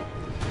as well not.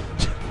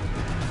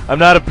 I'm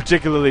not a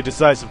particularly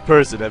decisive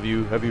person. Have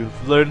you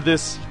learned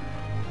this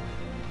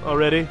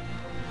already?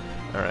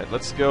 Alright,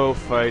 let's go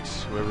fight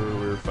whoever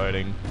we're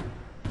fighting.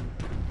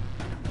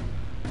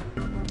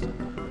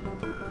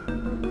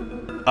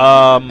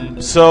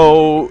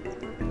 So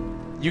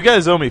you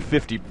guys owe me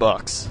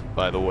 $50,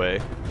 by the way.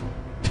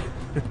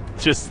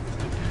 just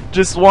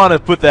want to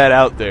put that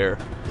out there.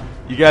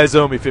 You guys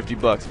owe me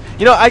 $50.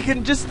 You know, I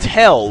can just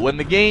tell when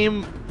the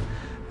game,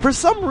 for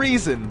some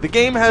reason, the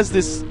game has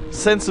this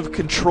sense of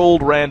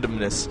controlled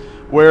randomness,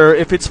 where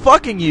if it's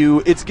fucking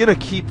you, it's gonna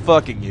keep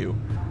fucking you.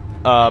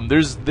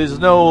 There's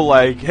no,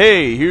 like,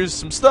 hey, here's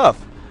some stuff.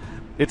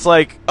 It's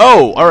like,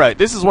 oh, alright,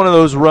 this is one of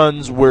those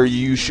runs where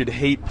you should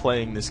hate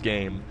playing this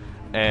game,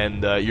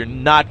 and you're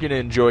not gonna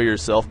enjoy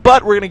yourself,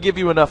 but we're gonna give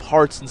you enough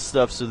hearts and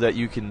stuff so that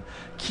you can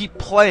keep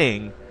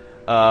playing,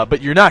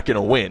 but you're not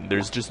gonna win.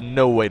 There's just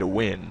no way to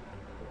win.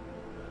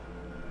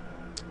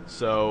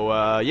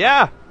 So,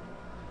 yeah.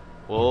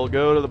 We'll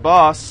go to the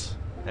boss,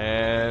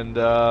 and,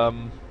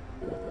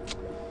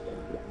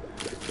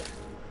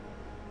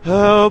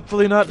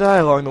 hopefully not die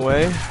along the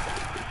way.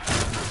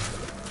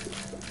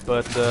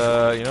 But,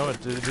 you know,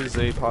 it is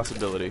a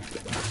possibility.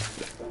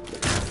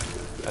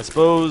 I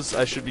suppose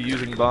I should be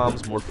using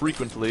bombs more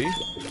frequently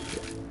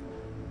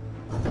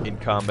in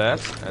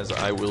combat, as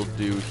I will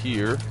do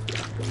here.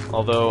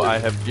 Although I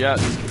have,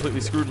 just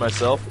completely screwed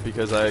myself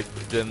because I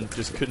then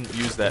just couldn't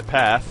use that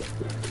path.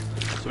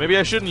 So maybe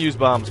I shouldn't use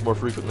bombs more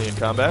frequently in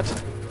combat.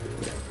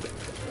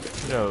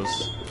 Who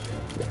knows?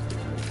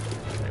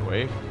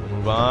 Anyway, we'll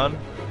move on.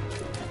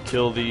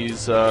 Kill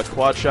these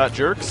quad-shot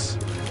jerks.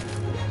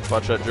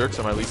 Quad-shot jerks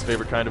are my least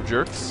favorite kind of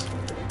jerks.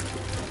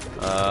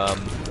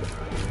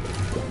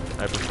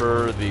 I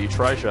prefer the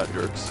tri-shot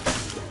jerks.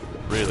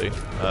 Really.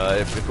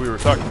 If we were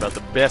talking about the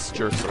best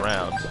jerks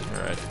around.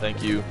 Alright,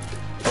 thank you,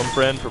 home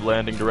friend, for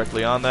landing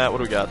directly on that. What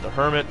do we got? The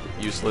Hermit.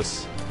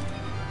 Useless.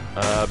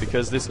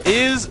 Because this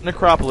is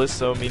Necropolis,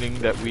 so meaning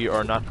that we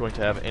are not going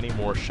to have any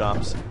more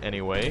shops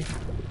anyway.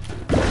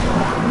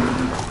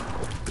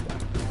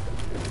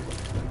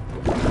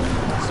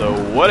 So,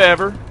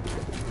 whatever.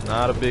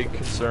 Not a big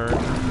concern.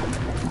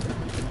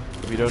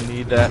 We don't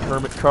need that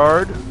Hermit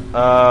card.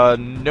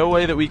 No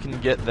way that we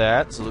can get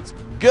that, so let's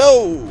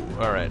go!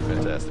 Alright,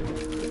 fantastic.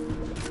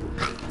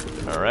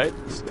 Alright,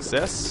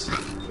 success.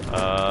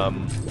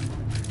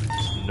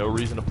 No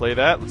reason to play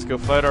that. Let's go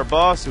fight our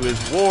boss, who is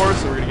War,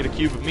 so we're gonna get a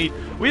cube of meat.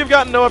 We have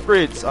gotten no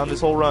upgrades on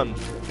this whole run,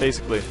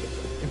 basically.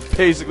 We've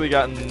basically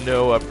gotten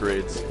no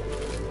upgrades.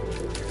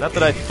 Not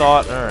that I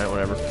thought... Alright,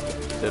 whatever.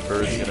 Dead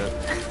bird's gonna...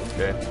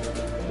 Okay.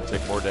 Gonna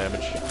take more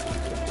damage.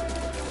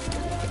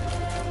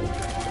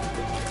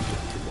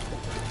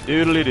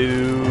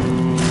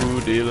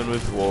 Doodly-doo, dealing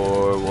with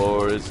War.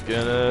 War is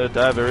gonna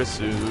die very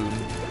soon.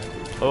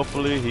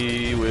 Hopefully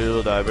he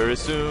will die very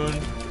soon.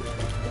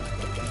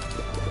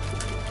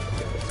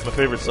 It's my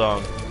favorite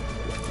song.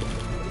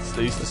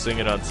 They used to sing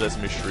it on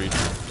Sesame Street.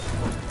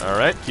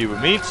 Alright, cube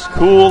of meat.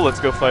 Cool, let's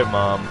go fight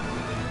Mom.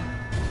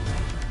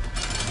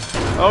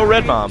 Oh,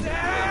 Red Mom.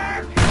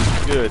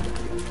 Good.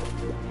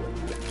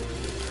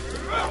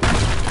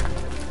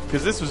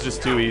 Because this was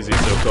just too easy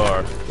so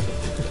far.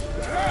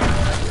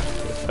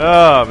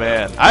 Oh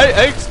man,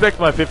 I expect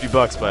my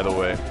 $50, by the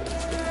way,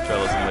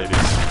 fellas and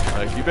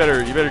ladies. You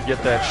better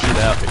get that shit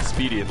out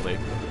expediently.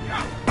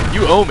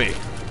 You owe me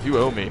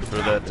for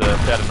that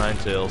cat of nine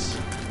tails.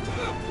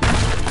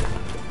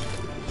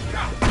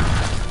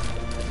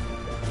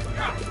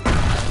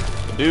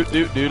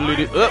 Doodly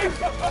doo.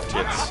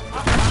 Tits.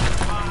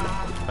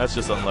 That's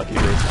just unlucky,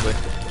 basically.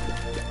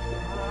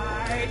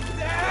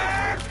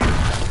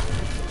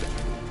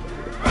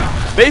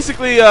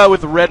 Basically,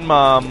 with Red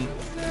Mom,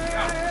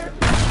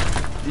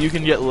 you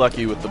can get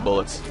lucky with the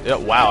bullets. Yeah,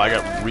 wow, I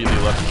got really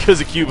lucky because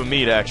of cube of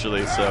meat,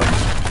 actually. So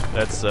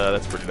that's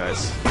pretty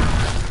nice.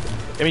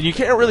 I mean, you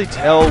can't really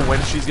tell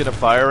when she's gonna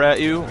fire at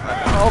you.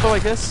 Although I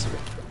guess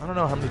I don't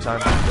know how many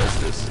times she does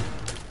this.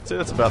 I'd say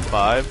that's about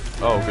 5.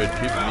 Oh, good,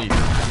 cube of meat.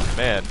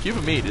 Man, cube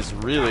of meat is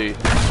really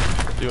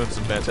doing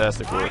some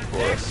fantastic work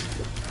for us.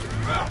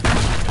 All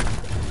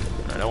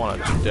right, I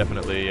want to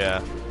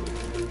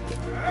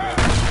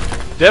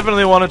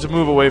definitely wanted to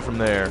move away from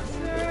there.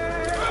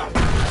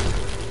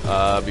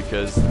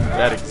 Because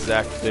that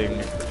exact thing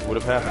would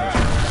have happened.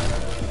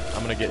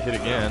 I'm gonna get hit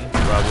again,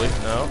 probably.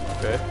 No?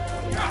 Okay.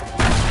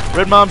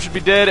 Red Mom should be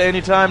dead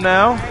anytime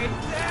now.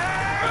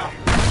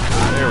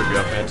 There we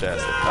go,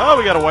 fantastic. Oh,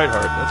 we got a white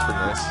heart. That's pretty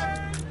nice.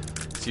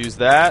 Let's use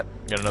that.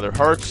 Got another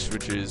heart,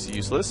 which is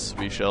useless.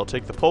 We shall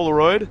take the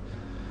Polaroid,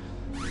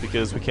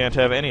 because we can't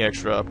have any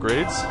extra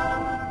upgrades.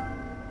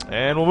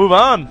 And we'll move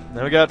on.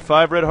 Now we got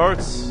 5 red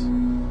hearts.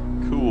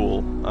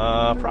 Cool.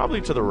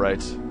 Probably to the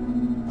right.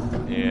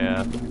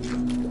 Yeah.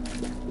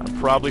 I'm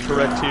probably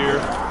correct here.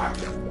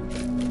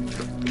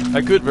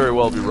 I could very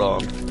well be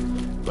wrong.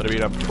 But I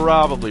mean, I'm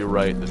probably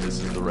right that this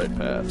is the right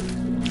path.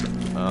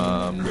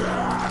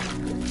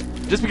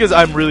 Just because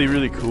I'm really,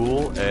 really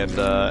cool, and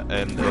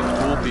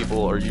cool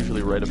people are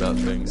usually right about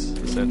things,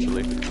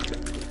 essentially.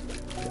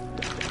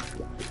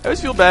 I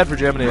always feel bad for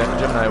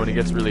Gemini when he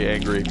gets really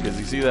angry, because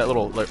you see that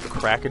little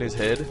crack in his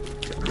head?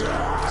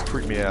 It's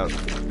creeped me out.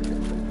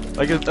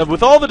 Like,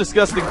 with all the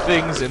disgusting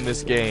things in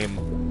this game,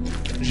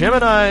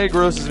 Gemini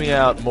grosses me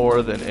out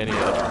more than any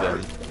of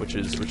them, which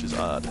is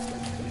odd.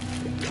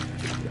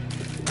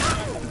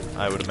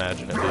 I would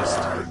imagine, at least.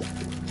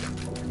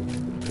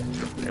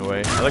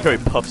 Anyway, I like how he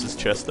puffs his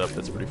chest up.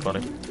 That's pretty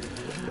funny.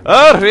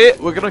 Alright,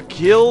 we're gonna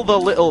kill the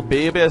little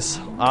babies,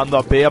 and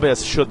the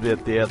babies should be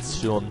dead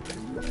soon.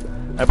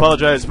 I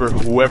apologize for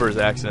whoever's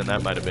accent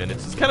that might have been.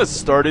 It's kind of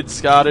started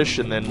Scottish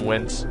and then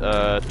went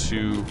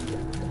to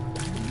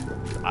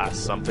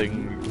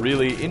something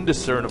really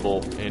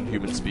indiscernible in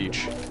human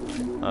speech,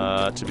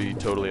 to be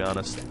totally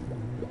honest.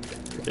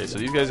 Okay, so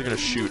these guys are gonna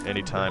shoot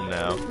any time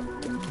now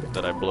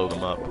that I blow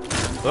them up.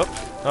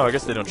 Oh, I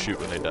guess they don't shoot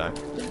when they die.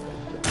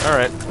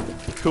 Alright,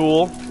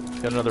 cool.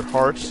 Got another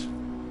heart.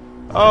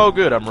 Oh,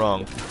 good, I'm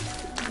wrong.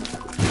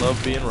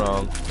 Love being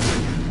wrong.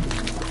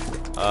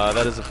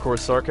 That is, of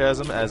course,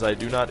 sarcasm, as I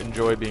do not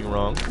enjoy being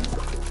wrong.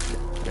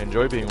 I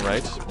enjoy being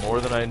right more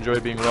than I enjoy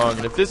being wrong,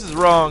 and if this is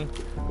wrong,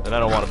 then I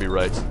don't want to be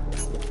right.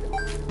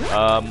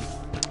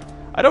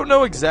 I don't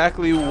know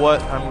exactly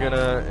what I'm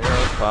gonna,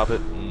 pop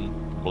it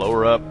and blow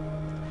her up.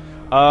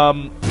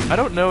 I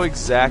don't know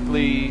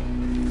exactly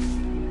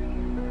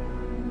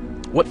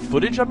what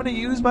footage I'm going to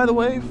use, by the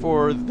way,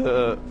 for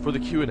the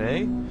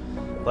Q&A.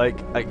 Like,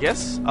 I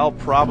guess I'll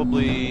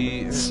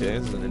probably... Okay, this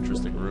is an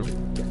interesting room.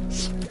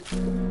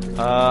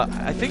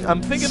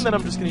 I'm thinking that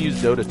I'm just going to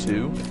use Dota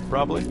 2,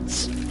 probably.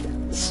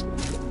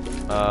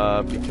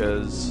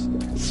 Because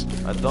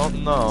I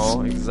don't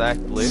know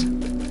exactly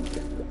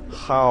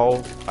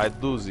how I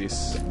do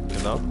this,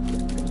 you know?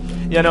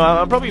 Yeah, no,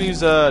 I'm probably going to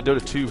use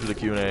Dota 2 for the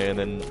Q&A and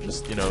then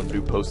just, you know, do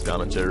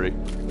post-commentary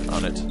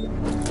on it,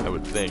 I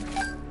would think.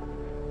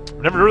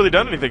 I've never really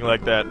done anything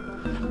like that.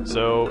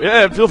 So,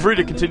 yeah, feel free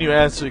to continue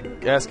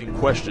asking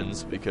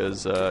questions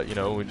because, you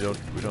know, we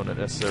don't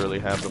necessarily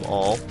have them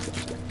all.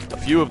 A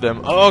few of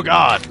them. Oh,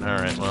 God!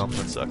 Alright, well,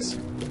 that sucks.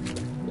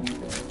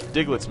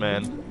 Diglets,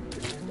 man.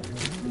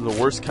 The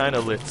worst kind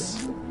of lits.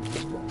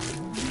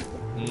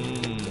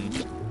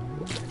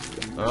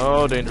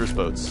 Oh, dangerous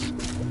boats.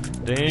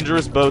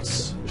 Dangerous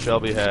boats shall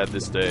be had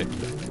this day.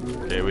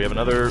 Okay, we have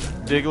another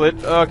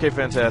Diglet. Okay,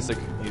 fantastic.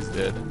 He's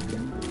dead.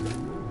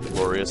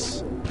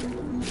 Glorious.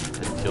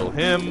 Kill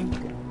him.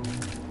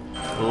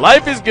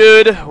 Life is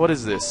good. What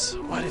is this?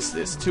 What is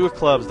this? 2 of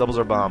clubs doubles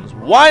our bombs.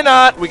 Why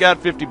not? We got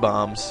 50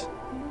 bombs.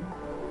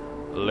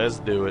 Let's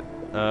do it.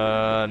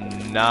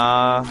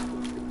 Nah.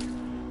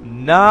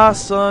 Nah,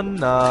 son,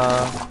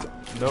 nah.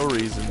 No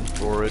reason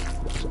for it.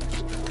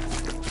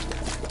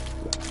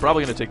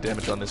 Probably going to take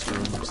damage on this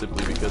room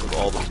simply because of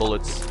all the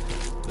bullets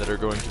that are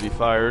going to be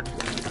fired.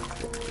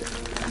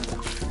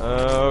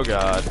 Oh,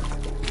 God.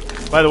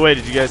 By the way,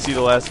 did you guys see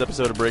the last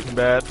episode of Breaking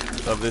Bad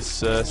of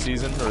this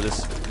season? Or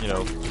this, you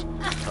know...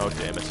 Oh,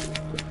 damn it.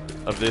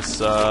 Of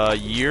this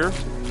year?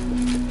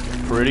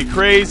 Pretty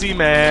crazy,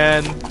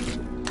 man.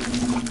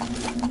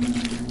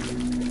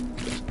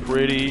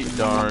 Pretty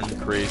darn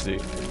crazy.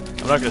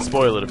 I'm not going to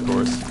spoil it, of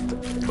course.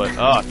 But,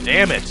 oh,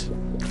 damn it.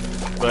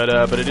 But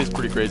it is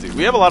pretty crazy.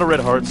 We have a lot of red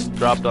hearts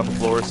dropped on the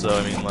floor, so,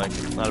 I mean, like,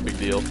 not a big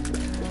deal.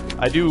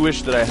 I do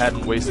wish that I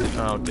hadn't wasted...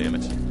 Oh, damn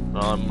it.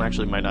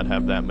 Actually might not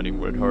have that many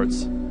red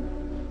hearts.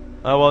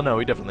 Oh, well, no,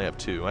 we definitely have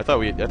 2. I thought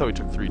we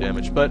took 3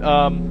 damage, but,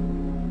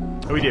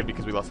 we did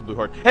because we lost the blue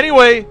heart.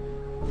 Anyway,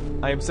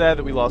 I am sad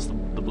that we lost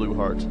the blue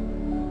heart.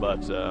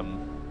 But,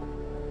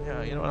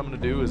 yeah, you know what I'm going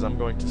to do is I'm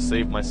going to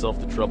save myself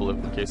the trouble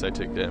in case I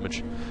take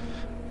damage.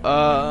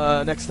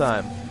 Next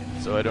time.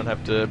 So I don't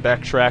have to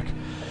backtrack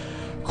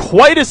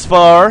quite as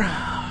far,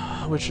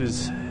 which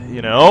is,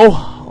 you know,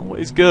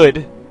 always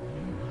good.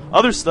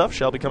 Other stuff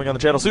shall be coming on the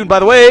channel soon, by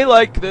the way,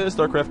 like the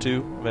StarCraft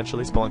 2,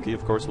 eventually. Spelunky,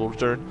 of course, will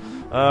return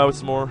with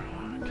some more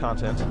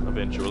content,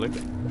 eventually.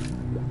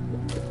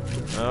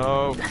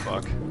 Oh,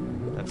 fuck.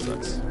 That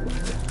sucks.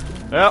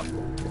 Well,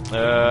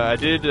 I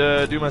did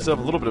do myself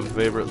a little bit of a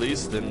favor, at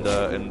least, and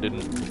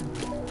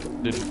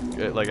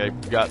didn't, like, I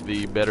got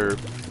the better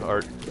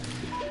art.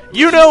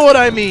 You know what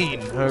I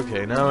mean!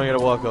 Okay, now I gotta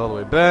walk all the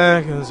way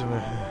back.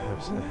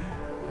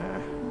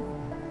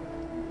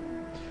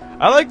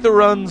 I like the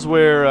runs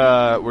where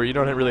you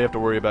don't really have to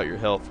worry about your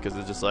health, because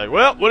it's just like,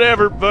 well,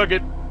 whatever, fuck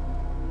it.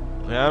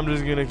 I'm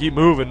just gonna keep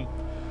moving,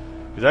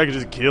 because I can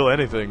just kill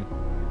anything.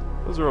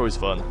 Those are always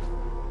fun.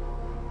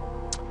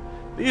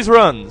 These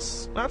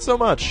runs, not so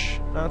much.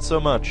 Not so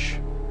much.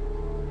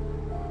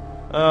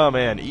 Oh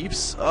man, Eve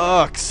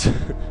sucks.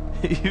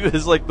 Eve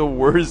is like the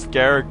worst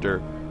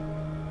character.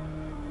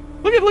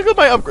 Look at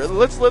my upgrade.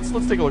 Let's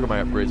take a look at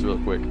my upgrades real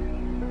quick.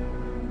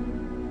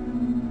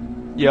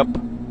 Yep.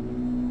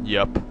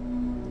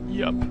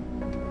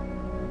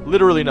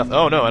 Literally nothing.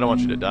 Oh no, I don't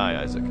want you to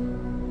die, Isaac.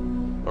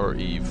 Or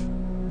Eve.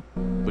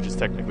 Which is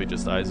technically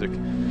just Isaac.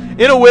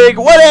 In a wig,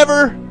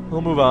 whatever!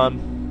 We'll move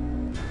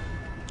on.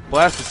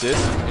 Blast assist.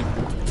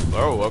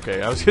 Oh,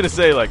 okay. I was gonna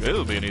say, like,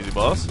 this'll be an easy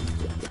boss.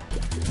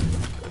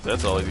 If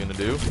that's all he's gonna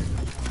do.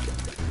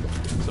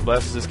 So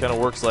blast assist kind of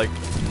works like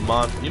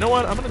you know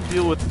what? I'm gonna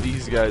deal with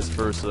these guys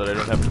first so that I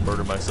don't have to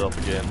murder myself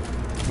again.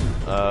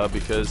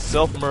 Because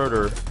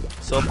self-murder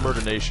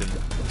nation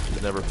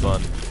is never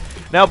fun.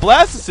 Now,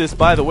 Blast Assist,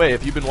 by the way,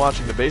 if you've been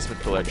watching the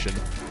Basement Collection,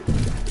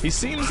 he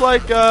seems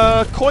like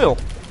Coil,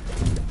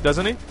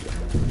 doesn't he?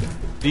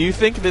 Do you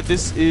think that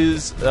this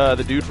is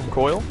the dude from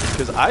Coil?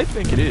 Because I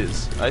think it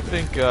is. I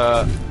think,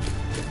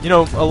 you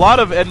know, a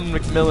lot of Edmund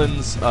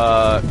McMillan's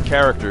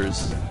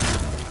characters,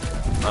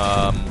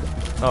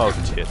 oh,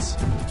 tits.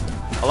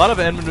 A lot of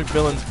Edmund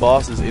McMillan's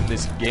bosses in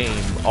this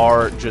game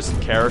are just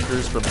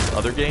characters from his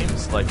other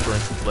games, like, for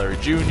instance, Larry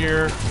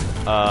Jr.,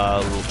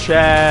 Little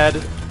Chad.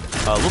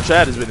 Little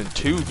Chad has been in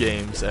 2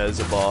 games as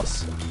a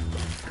boss,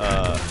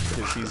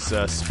 because he's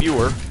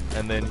Spewer,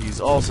 and then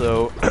he's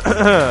also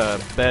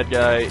bad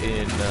guy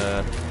in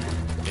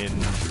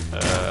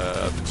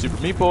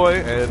Super Meat Boy,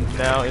 and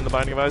now in The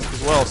Binding of Isaac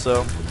as well.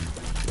 So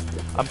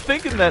I'm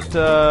thinking that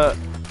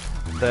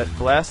that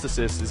Blast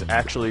Assist is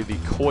actually the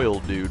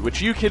Coil dude,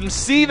 which you can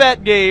see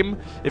that game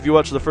if you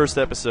watch the first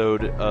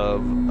episode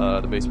of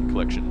the Basement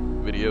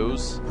Collection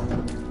videos.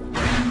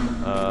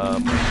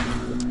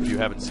 If you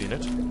haven't seen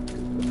it.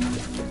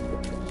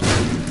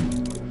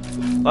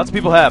 Lots of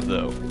people have,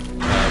 though,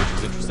 which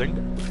is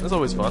interesting. That's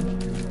always fun.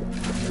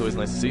 always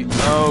nice to see.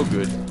 Oh,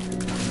 good.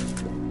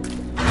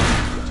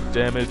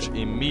 Damage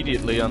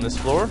immediately on this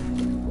floor.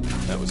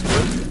 That was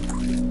good.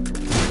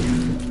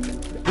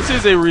 This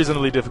is a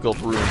reasonably difficult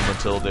room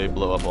until they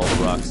blow up all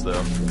the rocks,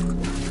 though.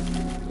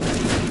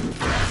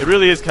 It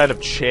really is kind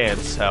of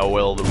chance how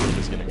well the room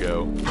is going to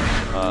go.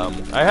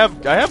 I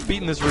have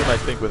beaten this room, I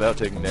think, without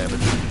taking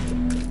damage.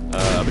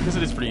 Because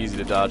it is pretty easy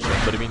to dodge them,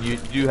 but I mean, you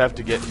do have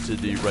to get into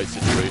the right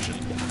situation.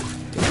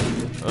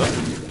 Oh,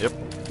 yep,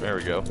 there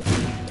we go.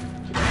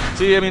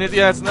 See, I mean,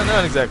 yeah, it's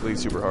not exactly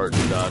super hard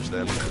to dodge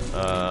them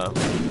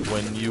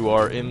when you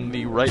are in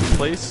the right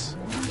place.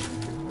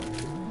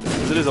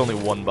 Because it is only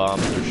one bomb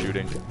that they're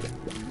shooting.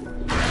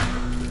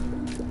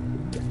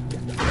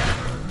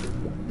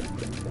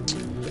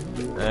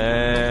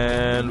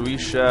 And we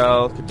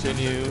shall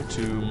continue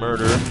to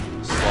murder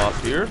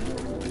Sloth here.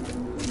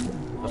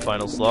 The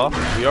final Sloth.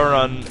 We are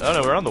on... Oh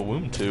no, we're on the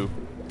Womb 2.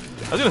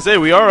 I was going to say,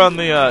 we are on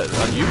the on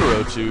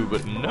Ubero 2,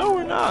 but no,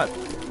 we're not.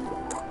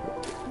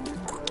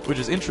 Which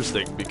is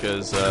interesting,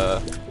 because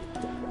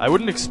I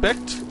wouldn't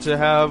expect to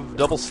have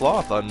double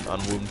Sloth on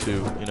Womb 2,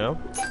 you know?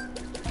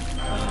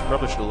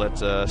 Probably should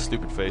have let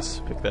Stupid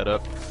Face pick that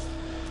up.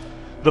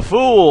 The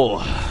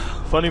Fool!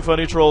 Funny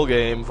troll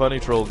game,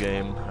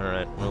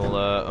 Alright, we'll,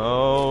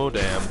 oh,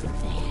 damn.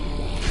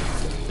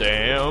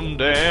 Damn.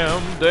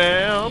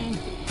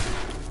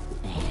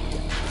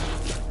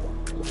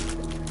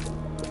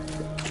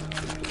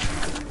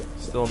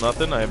 Still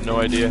nothing, I have no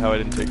idea how I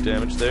didn't take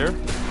damage there.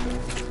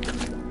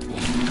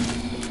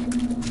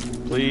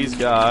 Please,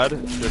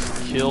 God,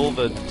 just kill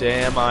the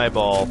damn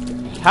eyeball.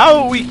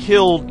 How we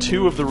killed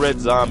 2 of the red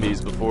zombies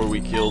before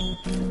we killed,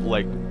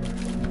 like...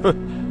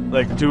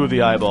 like 2 of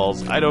the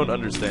eyeballs. I don't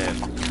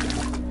understand.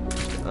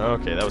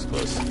 Okay, that was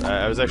close.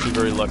 I was actually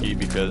very lucky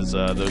because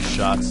those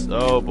shots...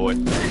 Oh boy.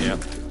 Yeah.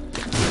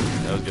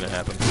 That was gonna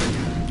happen.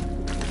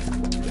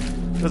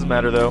 Doesn't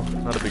matter though.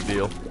 Not a big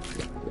deal.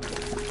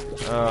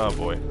 Oh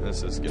boy.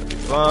 This is gonna be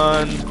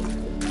fun.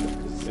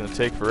 It's gonna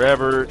take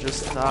forever.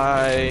 Just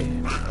die.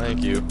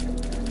 Thank you.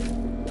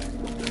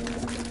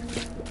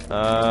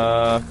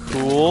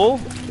 Cool.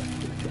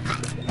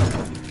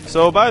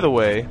 So, by the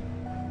way...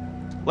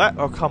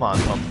 Oh, come on,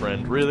 Pump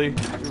Friend. Really?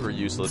 You were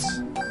useless.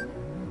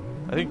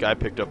 I think I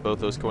picked up both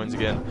those coins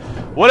again.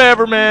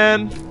 Whatever,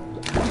 man!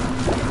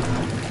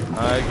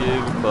 I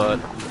give a butt.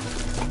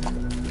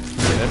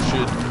 Okay, that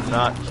should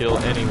not kill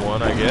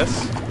anyone, I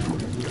guess.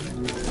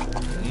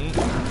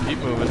 Keep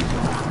moving.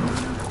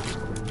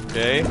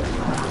 Okay.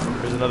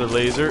 There's another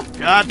laser.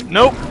 God,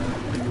 nope!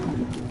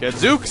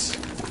 Gadzooks!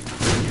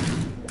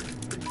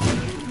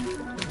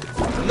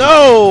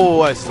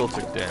 No! I still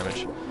took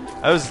damage.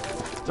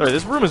 Sorry,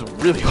 this room is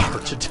really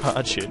hard to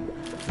dodge in.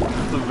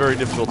 It's a very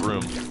difficult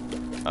room.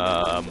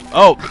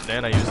 Oh,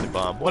 and I used the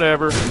bomb.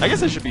 Whatever. I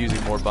guess I should be using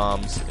more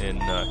bombs in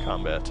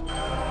combat.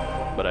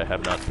 But I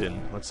have not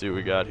been. Let's see what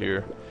we got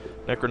here.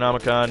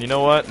 Necronomicon. You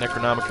know what?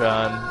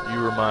 Necronomicon, you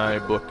are my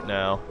book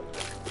now.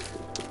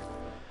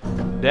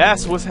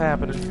 That's what's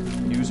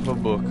happening. Use my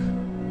book.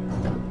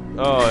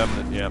 Oh,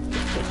 yeah.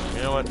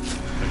 You know what?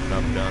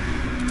 Necronomicon.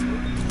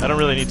 I don't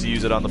really need to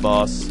use it on the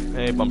boss.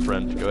 Hey, Bum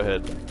Friend, go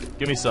ahead.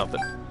 Give me something.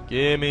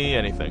 Give me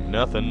anything.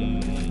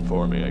 Nothing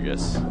for me, I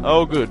guess.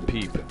 Oh, good,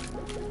 Peep.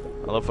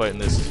 I love fighting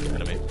this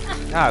enemy.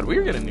 God,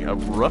 we're getting a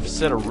rough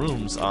set of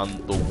rooms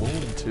on the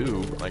Womb,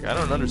 too. Like, I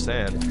don't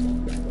understand.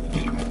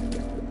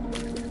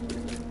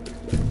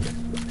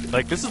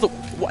 Like, this is the...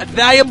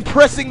 I am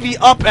pressing the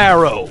up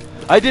arrow!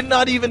 I did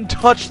not even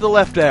touch the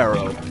left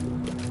arrow.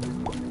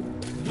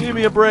 Give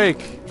me a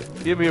break.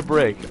 Give me a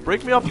break.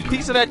 Break me off a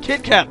piece of that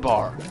Kit Kat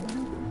bar.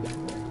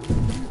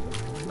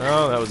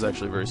 Oh, that was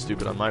actually very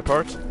stupid on my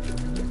part.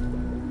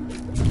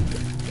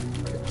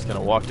 Just kind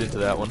of walked into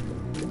that one.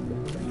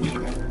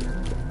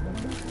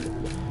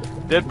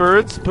 Dead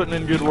Bird's putting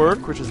in good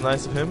work, which is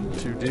nice of him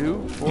to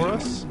do for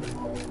us.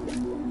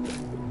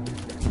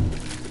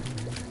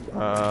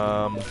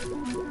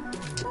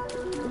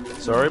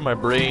 Sorry, my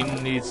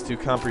brain needs to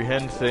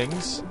comprehend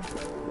things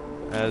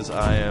as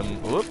I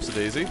am... Whoops, a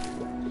daisy.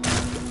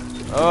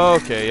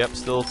 Okay, yep,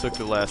 still took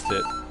the last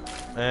hit.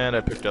 And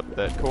I picked up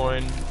that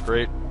coin.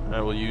 Great. I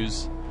will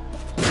use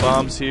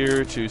bombs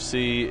here to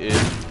see if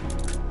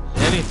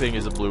anything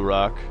is a blue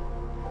rock.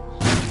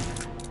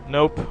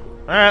 Nope.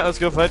 Alright, let's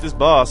go fight this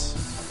boss.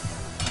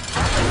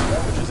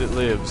 Which is it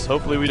lives.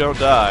 Hopefully we don't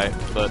die,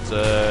 but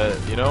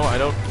you know, I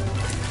don't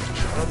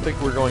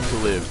think we're going to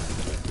live,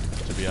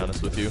 to be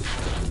honest with you.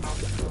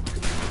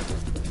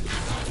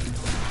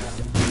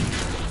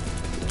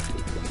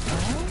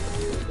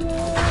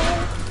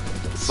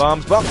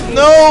 Bombs,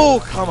 no!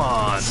 Come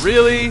on,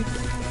 really?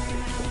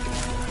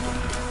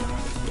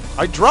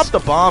 I dropped the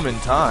bomb in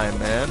time,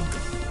 man.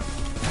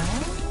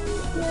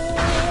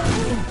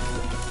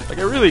 Like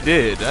I really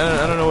did.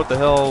 I don't know what the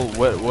hell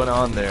went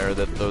on there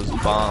that those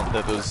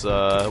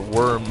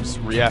worms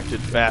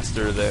reacted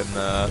faster than.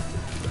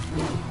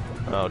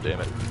 Oh damn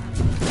it!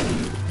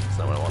 That's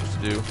not what I wanted to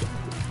do.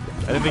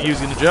 I didn't think he was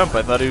gonna jump.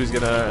 I thought he was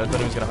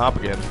gonna hop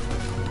again.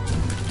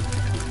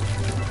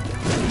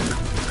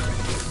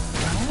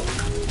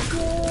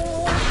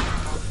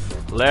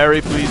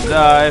 Larry, please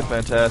die.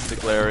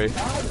 Fantastic, Larry.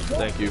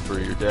 Thank you for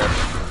your death.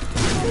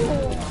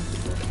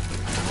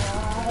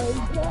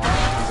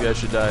 These guys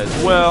should die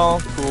as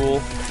well.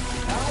 Cool.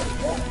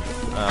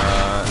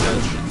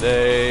 As should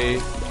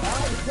they.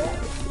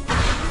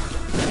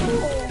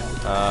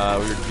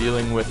 We're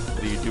dealing with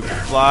the Duke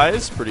of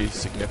Flies pretty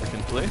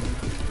significantly.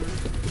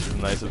 Which is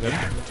nice of him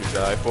to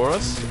die for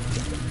us.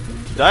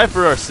 Die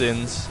for our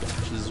sins,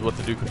 which is what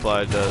the Duke of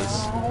Flies does.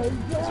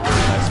 He's a really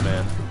nice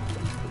man.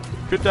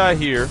 Could die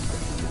here.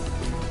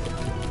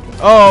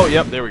 Oh,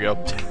 yep, there we go.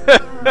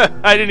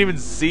 I didn't even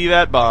see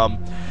that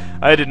bomb.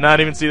 I did not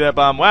even see that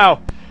bomb.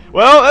 Wow.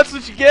 Well, that's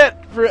what you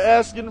get for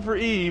asking for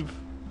Eve.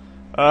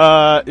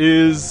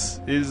 Is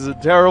a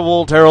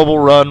terrible, terrible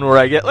run where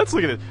I get. Let's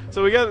look at it.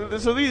 So we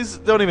got. So these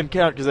don't even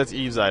count because that's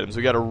Eve's items.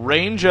 We got a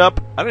range up.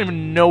 I don't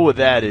even know what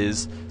that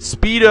is.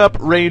 Speed up,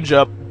 range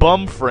up,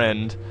 bum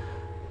friend,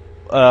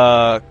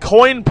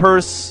 coin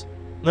purse.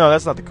 No,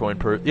 that's not the coin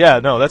purse. Yeah,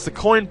 no, that's the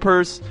coin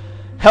purse.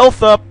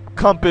 Health up,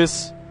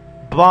 compass,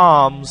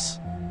 bombs,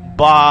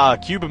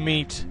 cube of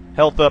meat,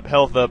 health up,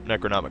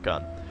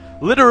 Necronomicon.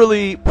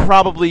 Literally,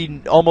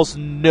 probably almost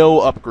no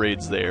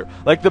upgrades there.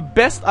 Like, the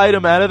best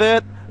item out of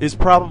that is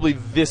probably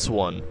this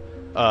one,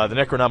 the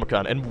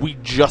Necronomicon, and we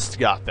just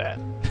got that.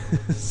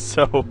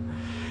 So,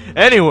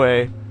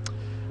 anyway,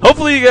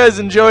 hopefully you guys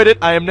enjoyed it.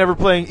 I am never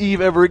playing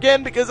Eve ever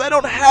again because I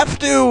don't have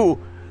to!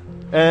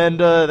 And,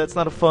 that's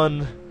not a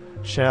fun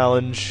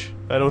challenge,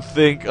 I don't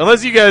think.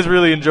 Unless you guys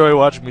really enjoy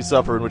watching me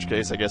suffer, in which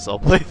case I guess I'll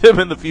play them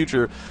in the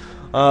future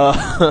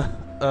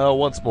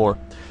once more.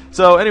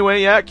 So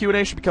anyway, yeah,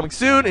 Q&A should be coming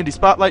soon. Indie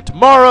Spotlight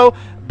tomorrow.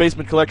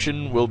 Basement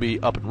Collection will be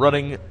up and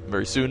running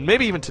very soon.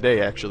 Maybe even today,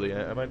 actually.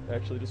 I might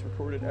actually just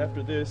record it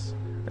after this.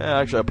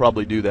 Actually, I'll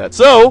probably do that.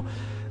 So,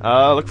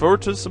 look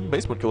forward to some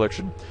Basement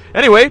Collection.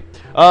 Anyway,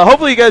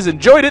 hopefully you guys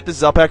enjoyed it. This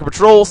is Alpaca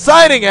Patrol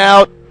signing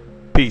out.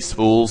 Peace,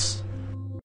 fools.